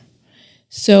care.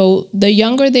 So the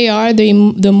younger they are,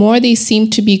 the more they seem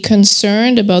to be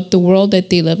concerned about the world that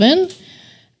they live in.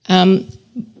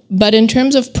 But in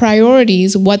terms of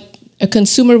priorities, what a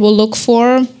consumer will look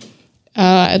for,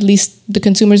 at least the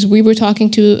consumers we were talking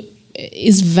to,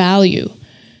 is value.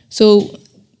 So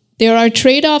there are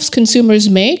trade-offs consumers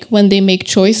make when they make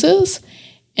choices.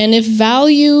 And if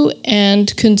value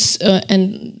and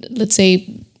let's say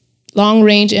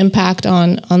long-range impact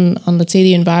on let's say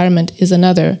the environment is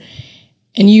another,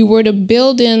 and you were to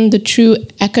build in the true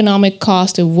economic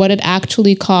cost of what it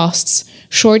actually costs,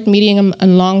 short, medium,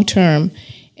 and long term,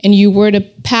 and you were to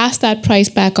pass that price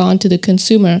back on to the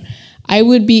consumer, I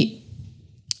would be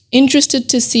interested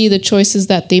to see the choices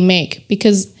that they make,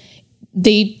 because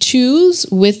they choose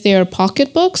with their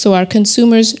pocketbook, so our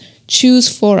consumers choose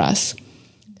for us.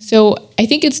 So I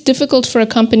think it's difficult for a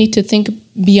company to think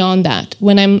beyond that.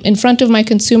 When I'm in front of my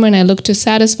consumer and I look to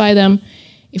satisfy them,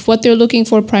 if what they're looking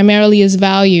for primarily is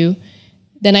value,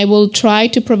 then I will try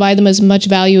to provide them as much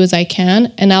value as I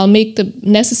can, and I'll make the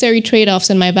necessary trade-offs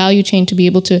in my value chain to be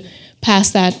able to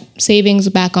pass that savings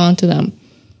back on to them.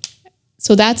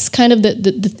 So that's kind of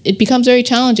it becomes very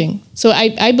challenging. So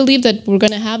I believe that we're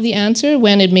going to have the answer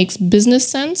when it makes business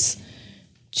sense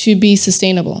to be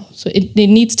sustainable. So it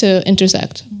needs to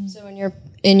intersect. So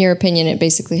in your opinion, it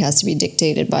basically has to be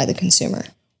dictated by the consumer.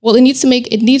 Well,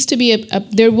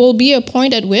 there will be a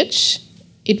point at which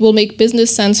it will make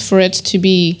business sense for it to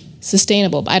be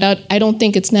sustainable. But I don't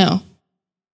think it's now.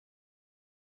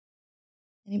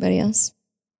 Anybody else?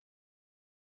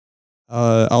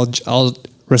 I'll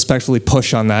respectfully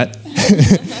push on that,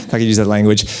 if I could use that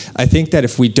language. I think that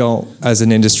if we don't, as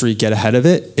an industry, get ahead of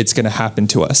it, it's going to happen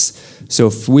to us. So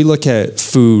if we look at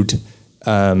food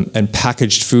and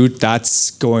packaged food,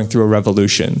 that's going through a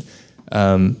revolution.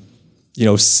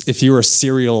 If you're a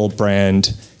cereal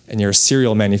brand and you're a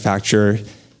cereal manufacturer,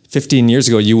 15 years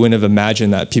ago, you wouldn't have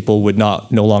imagined that people would no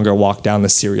longer walk down the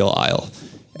cereal aisle.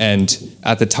 And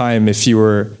at the time, if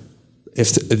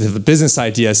the business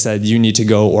idea said you need to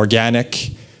go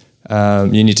organic,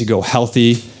 you need to go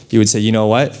healthy, you would say, you know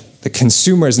what? The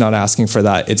consumer is not asking for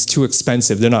that. It's too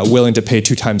expensive. They're not willing to pay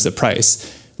 2 times the price.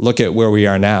 Look at where we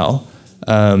are now.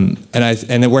 And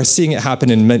then we're seeing it happen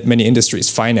in many industries.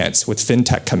 Finance, with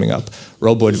fintech coming up,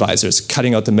 robo-advisors,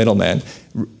 cutting out the middleman.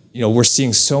 We're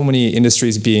seeing so many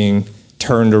industries being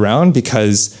turned around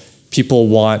because people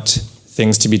want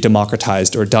things to be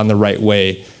democratized or done the right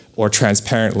way or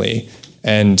transparently.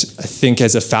 And I think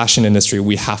as a fashion industry,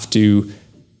 we have to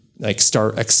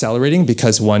start accelerating,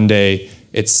 because one day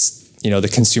it's, the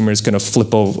consumer is going to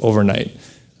flip overnight.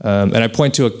 And I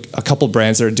point to a couple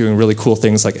brands that are doing really cool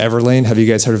things like Everlane. Have you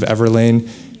guys heard of Everlane?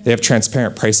 They have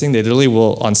transparent pricing. They literally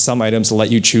will, on some items,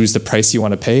 let you choose the price you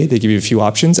want to pay. They give you a few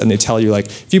options, and they tell you,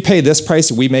 if you pay this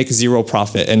price, we make 0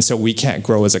 profit, and so we can't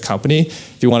grow as a company.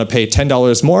 If you want to pay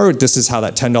 $10 more, this is how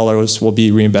that $10 will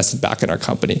be reinvested back in our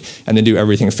company, and then do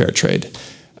everything fair trade.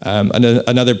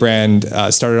 Another brand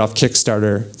started off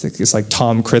Kickstarter. It's like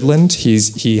Tom Cridland.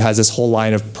 He has this whole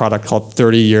line of product called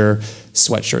 30-year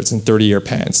sweatshirts and 30-year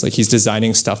pants. He's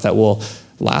designing stuff that will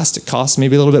last. It costs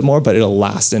maybe a little bit more, but it'll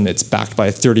last, and it's backed by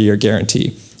a 30-year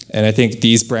guarantee. And I think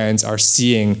these brands are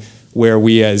seeing where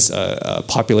we as a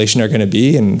population are going to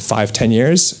be in 5-10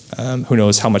 years. Who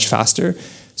knows how much faster.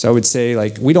 So I would say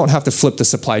we don't have to flip the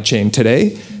supply chain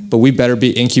today, but we better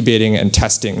be incubating and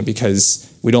testing, because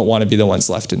we don't want to be the ones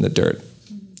left in the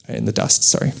dust,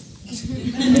 sorry.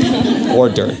 Or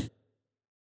dirt.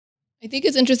 I think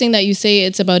it's interesting that you say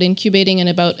it's about incubating and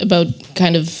about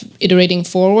kind of iterating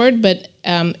forward, but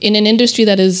in an industry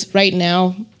that is right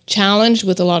now challenged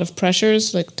with a lot of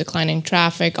pressures, like declining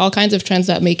traffic, all kinds of trends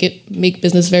that make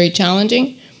business very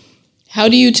challenging, how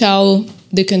do you tell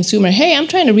the consumer, hey, I'm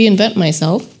trying to reinvent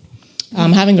myself,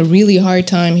 I'm having a really hard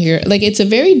time here? It's a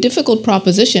very difficult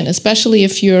proposition, especially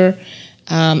if you're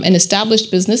an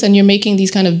established business and you're making these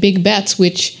kind of big bets,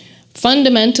 which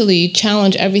fundamentally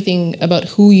challenge everything about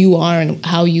who you are and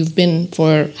how you've been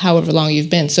for however long you've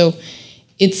been. So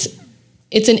it's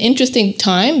an interesting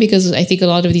time, because I think a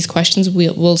lot of these questions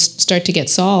will start to get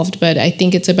solved, but I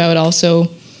think it's about also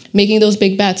making those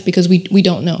big bets, because we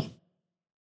don't know.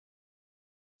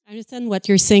 I understand what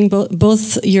you're saying.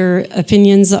 Both your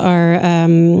opinions are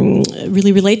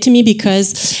really relate to me,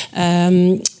 because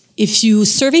if you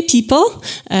survey people,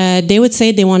 they would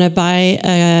say they want to buy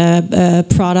a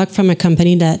product from a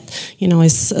company that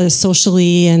is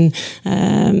socially and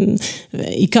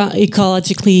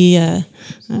ecologically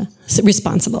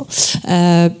responsible,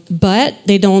 but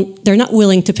they're not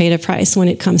willing to pay the price when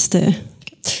it comes to.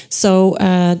 So.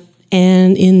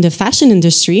 And in the fashion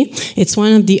industry, it's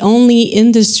one of the only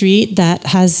industry that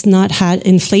has not had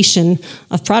inflation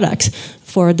of products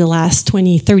for the last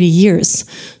 20, 30 years.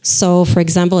 So, for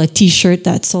example, a T-shirt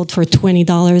that sold for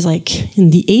 $20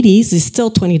 in the 80s is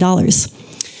still $20.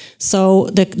 So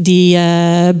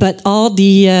but all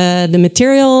the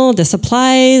material, the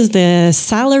supplies, the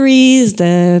salaries,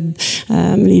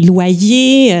 les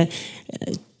loyers,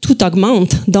 tout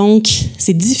augmente. Donc,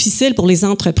 c'est difficile pour les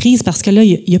entreprises, parce que là,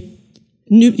 il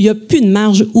y a plus de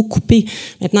marge où couper.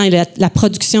 Maintenant, la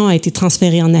production a été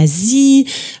transférée en Asie.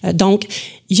 Donc,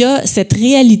 il y a cette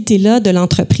réalité-là de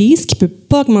l'entreprise qui peut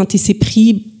pas augmenter ses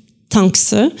prix tant que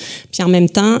ça. Puis en même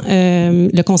temps,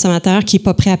 le consommateur qui est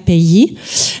pas prêt à payer.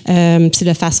 Puis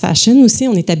le fast fashion aussi,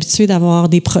 on est habitué d'avoir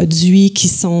des produits qui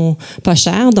sont pas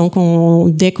chers. Donc,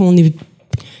 dès qu'on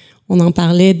en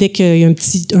parlait, dès qu'il y a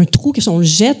un trou, qu'on le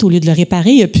jette au lieu de le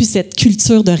réparer, il n'y a plus cette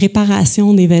culture de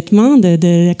réparation des vêtements,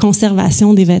 de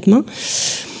conservation des vêtements.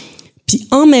 Puis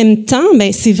en même temps,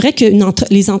 ben c'est vrai que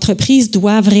les entreprises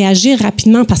doivent réagir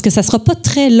rapidement parce que ça sera pas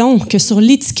très long que sur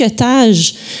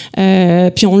l'étiquetage,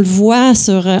 puis on le voit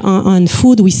on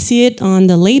food, we see it on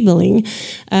the labeling.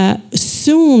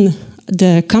 Soon,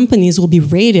 the companies will be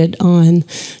rated on,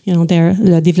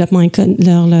 le développement,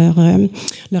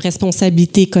 leur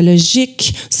responsabilité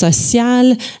écologique,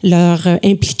 sociale, leur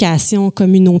implication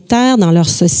communautaire dans leur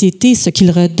société, ce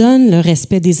qu'ils redonnent, le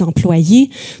respect des employés.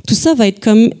 Tout ça va être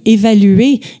comme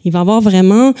évalué. Il va y avoir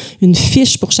vraiment une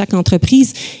fiche pour chaque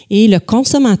entreprise et le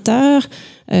consommateur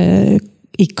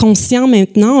est conscient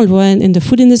maintenant. On le voit in the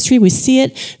food industry, we see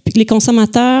it. Puis les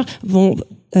consommateurs vont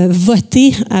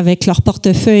voter avec leur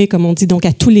portefeuille, comme on dit, donc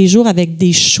à tous les jours avec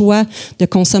des choix de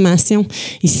consommation.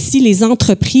 Et si les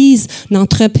entreprises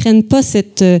n'entreprennent pas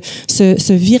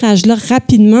ce virage-là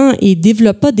rapidement et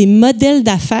développent pas des modèles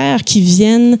d'affaires qui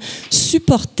viennent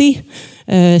supporter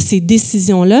ces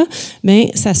décisions-là, ben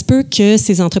ça se peut que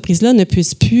ces entreprises-là ne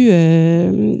puissent plus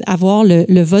avoir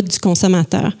le vote du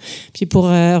consommateur. Puis pour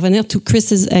revenir to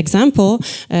Chris's example,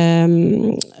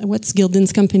 what's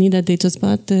Gildan's company that they just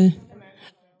bought?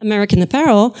 American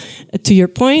Apparel, to your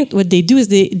point, what they do is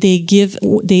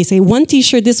they say one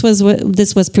T-shirt. This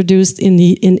was produced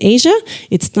in Asia.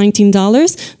 It's $19.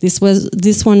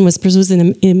 This one was produced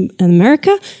in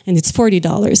America, and it's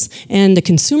 $40. And the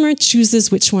consumer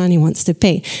chooses which one he wants to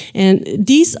pay. And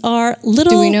these are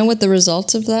little. Do we know what the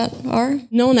results of that are?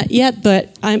 No, not yet. But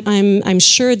I'm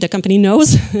sure the company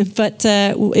knows. But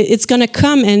it's going to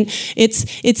come, and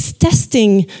it's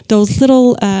testing those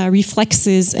little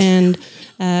reflexes and.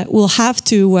 We'll have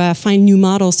to find new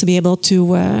models to be able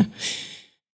to...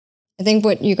 I think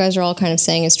what you guys are all kind of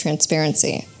saying is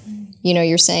transparency.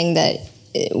 You're saying that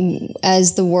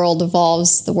as the world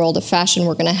evolves, the world of fashion,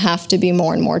 we're going to have to be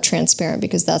more and more transparent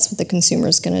because that's what the consumer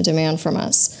is going to demand from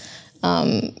us.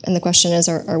 And the question is,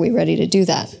 are we ready to do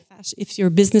that? If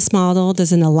your business model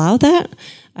doesn't allow that,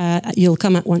 you'll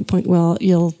come at one point,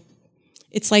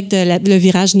 it's like le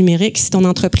virage numérique. Si ton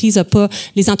entreprise a pas,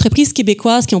 les entreprises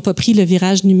québécoises qui n'ont pas pris le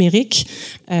virage numérique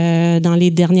dans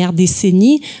les dernières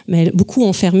décennies, mais beaucoup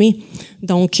ont fermé.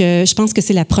 Donc, je pense que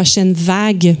c'est la prochaine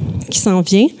vague qui s'en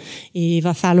vient. Et il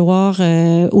va falloir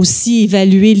aussi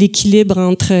évaluer l'équilibre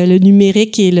entre le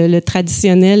numérique et le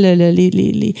traditionnel,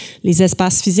 les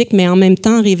espaces physiques, mais en même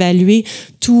temps réévaluer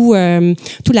toute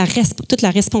la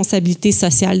responsabilité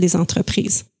sociale des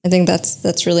entreprises. I think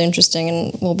that's really interesting,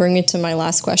 and will bring me to my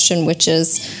last question, which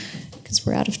is, because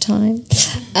we're out of time.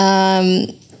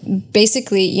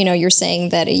 Basically, you're saying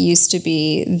that it used to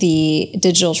be the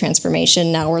digital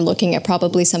transformation. Now we're looking at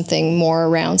probably something more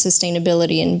around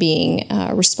sustainability and being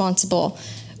responsible.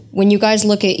 When you guys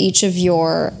look at each of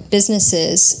your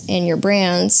businesses and your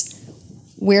brands,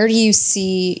 where do you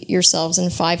see yourselves in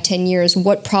 5-10 years?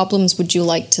 What problems would you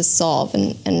like to solve,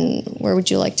 and where would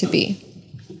you like to be?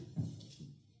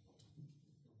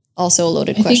 Also a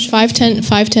loaded question. I think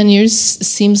 5-10 years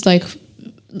seems like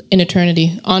an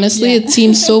eternity. Honestly, It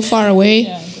seems so far away.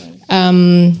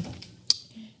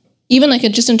 Even like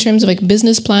just in terms of like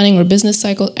business planning or business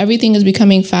cycle, everything is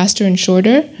becoming faster and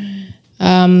shorter.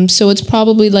 So it's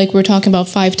probably like we're talking about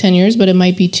 5-10 years, but it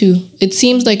might be 2. It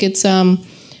seems like it's that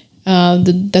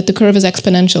the curve is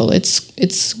exponential.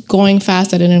 It's going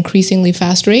fast at an increasingly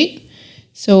fast rate.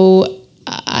 So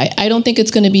I don't think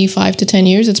it's going to be 5 to 10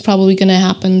 years. It's probably going to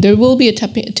happen. There will be a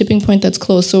tipping point that's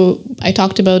close. So I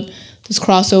talked about this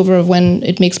crossover of when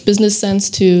it makes business sense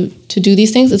to do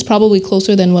these things. It's probably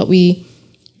closer than what we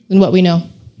know,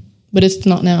 but it's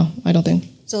not now, I don't think.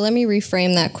 So let me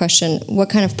reframe that question. What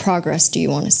kind of progress do you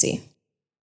want to see?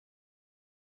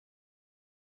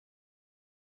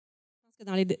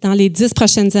 Dans les 10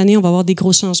 prochaines années, on va avoir des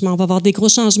gros changements. On va avoir des gros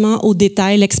changements au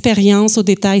détail. L'expérience au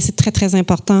détail, c'est très, très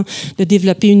important de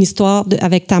développer une histoire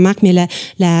avec ta marque, mais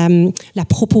la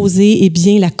proposer et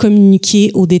bien la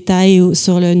communiquer au détail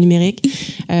sur le numérique.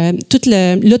 Toute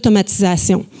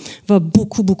l'automatisation va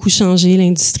beaucoup, beaucoup changer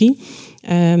l'industrie.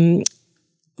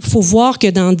 Faut voir que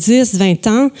dans 10-20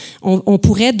 ans, on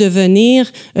pourrait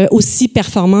devenir aussi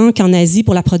performant qu'en Asie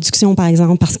pour la production, par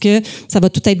exemple, parce que ça va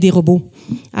tout être des robots.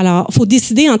 Alors, il faut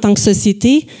décider en tant que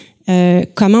société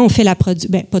comment on fait la production.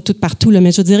 Ben, pas tout partout, là,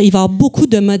 mais je veux dire, il va y avoir beaucoup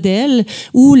de modèles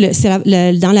où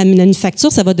dans la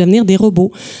manufacture, ça va devenir des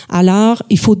robots. Alors,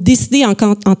 il faut décider en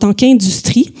tant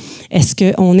qu'industrie est-ce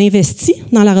qu'on investit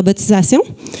dans la robotisation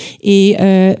et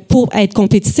pour être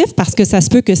compétitif, parce que ça se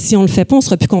peut que si on le fait pas, on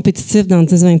sera plus compétitif dans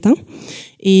 10-20 ans.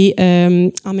 Et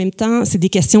en même temps, c'est des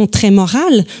questions très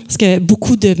morales, parce que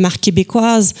beaucoup de marques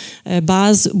québécoises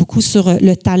basent beaucoup sur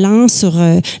le talent, sur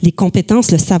les compétences,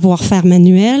 le savoir-faire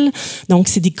manuel. Donc,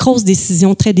 c'est des grosses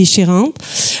décisions très déchirantes.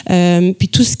 Puis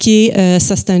tout ce qui est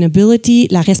sustainability,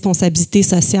 la responsabilité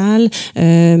sociale,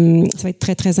 ça va être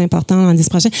très, très important dans 10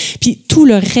 prochains. Puis tout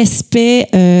le respect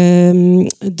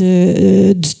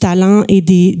du talent et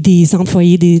des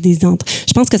employés,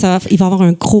 je pense que il va y avoir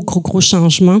un gros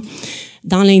changement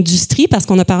dans l'industrie, parce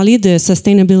qu'on a parlé de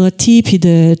sustainability puis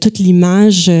de toute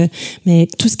l'image, mais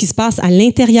tout ce qui se passe à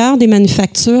l'intérieur des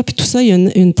manufactures, puis tout ça, il y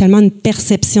a tellement une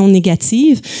perception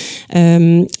négative.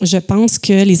 Je pense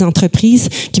que les entreprises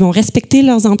qui vont respecter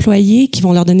leurs employés, qui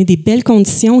vont leur donner des belles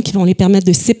conditions, qui vont les permettre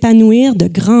de s'épanouir, de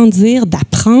grandir,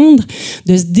 d'apprendre,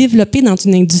 de se développer dans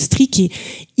une industrie qui est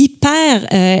hyper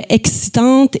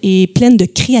excitante et pleine de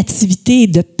créativité et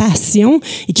de passion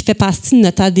et qui fait partie de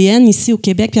notre ADN ici au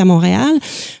Québec et à Montréal.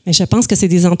 Mais je pense que c'est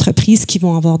des entreprises qui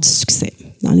vont avoir du succès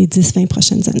dans les 10-20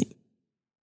 prochaines années.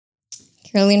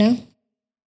 Carolina?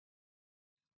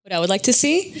 What I would like to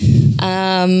see?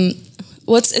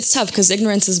 It's tough because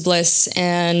ignorance is bliss,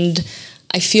 and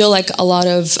I feel like a lot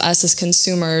of us as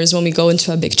consumers, when we go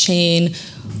into a big chain,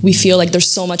 we feel like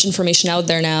there's so much information out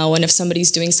there now, and if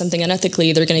somebody's doing something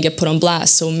unethically, they're going to get put on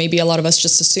blast. So maybe a lot of us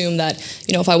just assume that,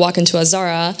 if I walk into a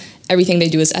Zara, everything they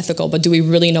do is ethical, but do we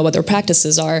really know what their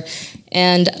practices are?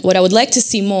 And what I would like to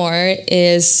see more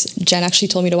is, Jen actually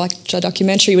told me to watch a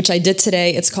documentary, which I did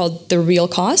today. It's called The Real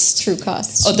Cost. True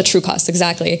Cost. Oh, The True Cost,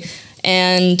 exactly.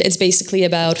 And it's basically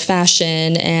about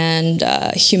fashion and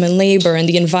human labor and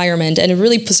the environment, and it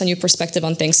really puts a new perspective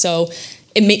on things. So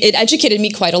it educated me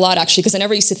quite a lot, actually, because I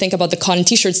never used to think about the cotton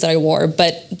t-shirts that I wore,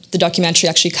 but the documentary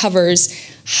actually covers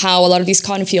how a lot of these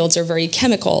cotton fields are very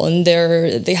chemical, and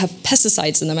they have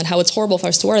pesticides in them, and how it's horrible for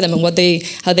us to wear them, and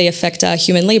how they affect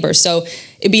human labor. So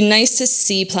it'd be nice to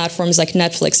see platforms like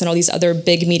Netflix and all these other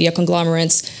big media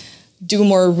conglomerates do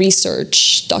more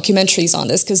research, documentaries on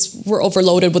this, because we're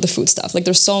overloaded with the food stuff. Like,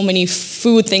 there's so many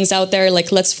food things out there.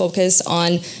 Like, let's focus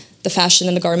on the fashion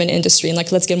and the garment industry,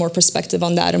 and let's get more perspective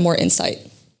on that and more insight.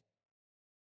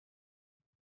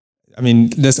 I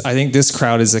mean, I think this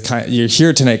crowd is you're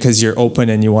here tonight because you're open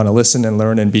and you want to listen and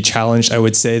learn and be challenged. I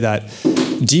would say that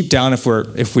deep down,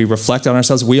 if we reflect on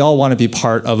ourselves, we all want to be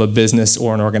part of a business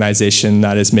or an organization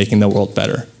that is making the world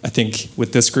better. I think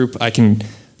with this group, I can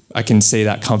say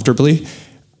that comfortably.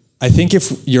 I think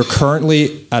if you're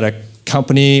currently at a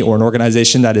company or an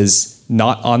organization that is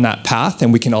not on that path,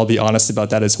 and we can all be honest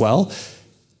about that as well,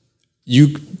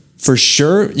 for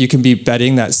sure, you can be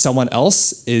betting that someone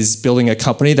else is building a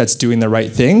company that's doing the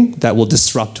right thing that will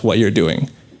disrupt what you're doing,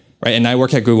 right? And I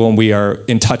work at Google, and we are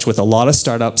in touch with a lot of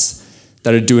startups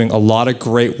that are doing a lot of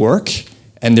great work,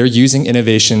 and they're using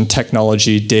innovation,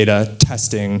 technology, data,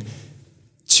 testing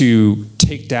to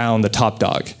take down the top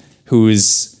dog,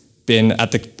 who's been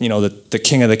at the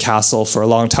king of the castle for a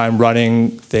long time,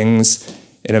 running things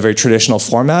in a very traditional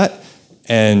format.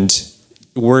 And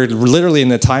we're literally in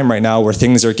the time right now where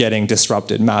things are getting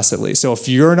disrupted massively. So if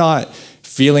you're not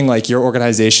feeling like your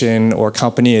organization or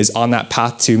company is on that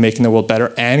path to making the world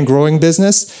better and growing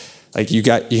business, you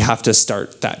have to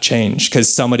start that change,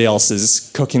 because somebody else is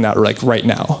cooking that right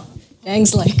now.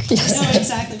 Yes. No,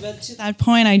 exactly. But to that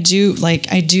point, I do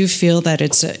feel that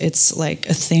it's a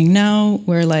thing now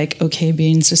where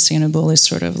being sustainable is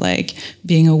sort of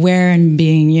being aware and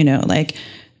being,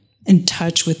 in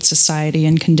touch with society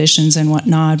and conditions and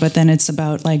whatnot. But then it's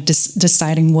about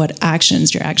deciding what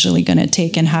actions you're actually going to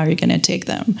take and how you're going to take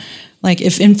them.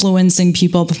 If influencing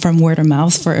people from word of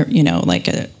mouth for,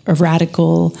 a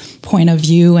radical point of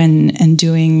view and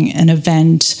doing an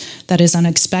event that is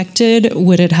unexpected,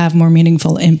 would it have more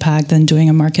meaningful impact than doing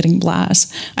a marketing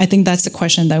blast? I think that's the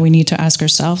question that we need to ask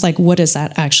ourselves. What does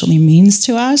that actually means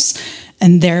to us?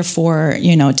 And therefore,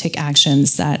 take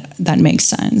actions that make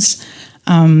sense.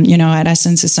 At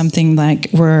SSENSE is something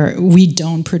where we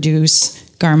don't produce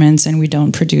garments and we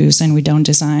don't produce and we don't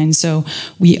design. So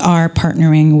we are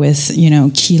partnering with,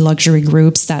 key luxury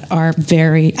groups that are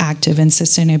very active in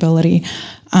sustainability.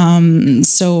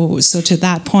 So to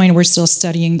that point, we're still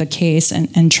studying the case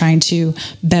and trying to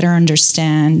better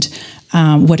understand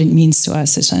what it means to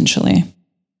us, essentially.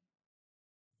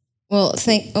 Well,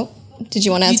 did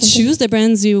you want to add something? You choose the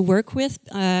brands you work with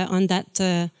on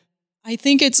that? I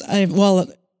think it's,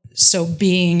 so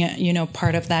being,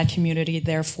 part of that community,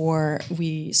 therefore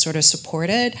we sort of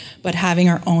support it, but having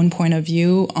our own point of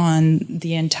view on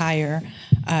the entire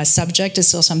subject is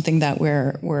still something that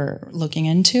we're looking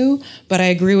into. But I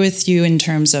agree with you in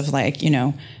terms of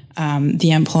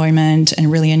the employment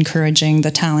and really encouraging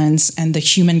the talents and the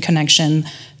human connection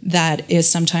that is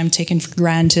sometimes taken for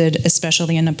granted,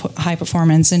 especially in a high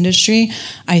performance industry.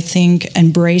 I think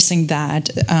embracing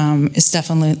that is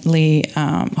definitely,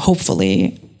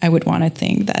 hopefully, I would want to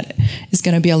think that it's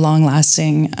going to be a long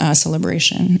lasting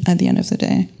celebration at the end of the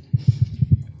day.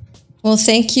 Well,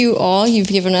 thank you all. You've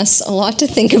given us a lot to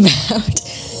think about.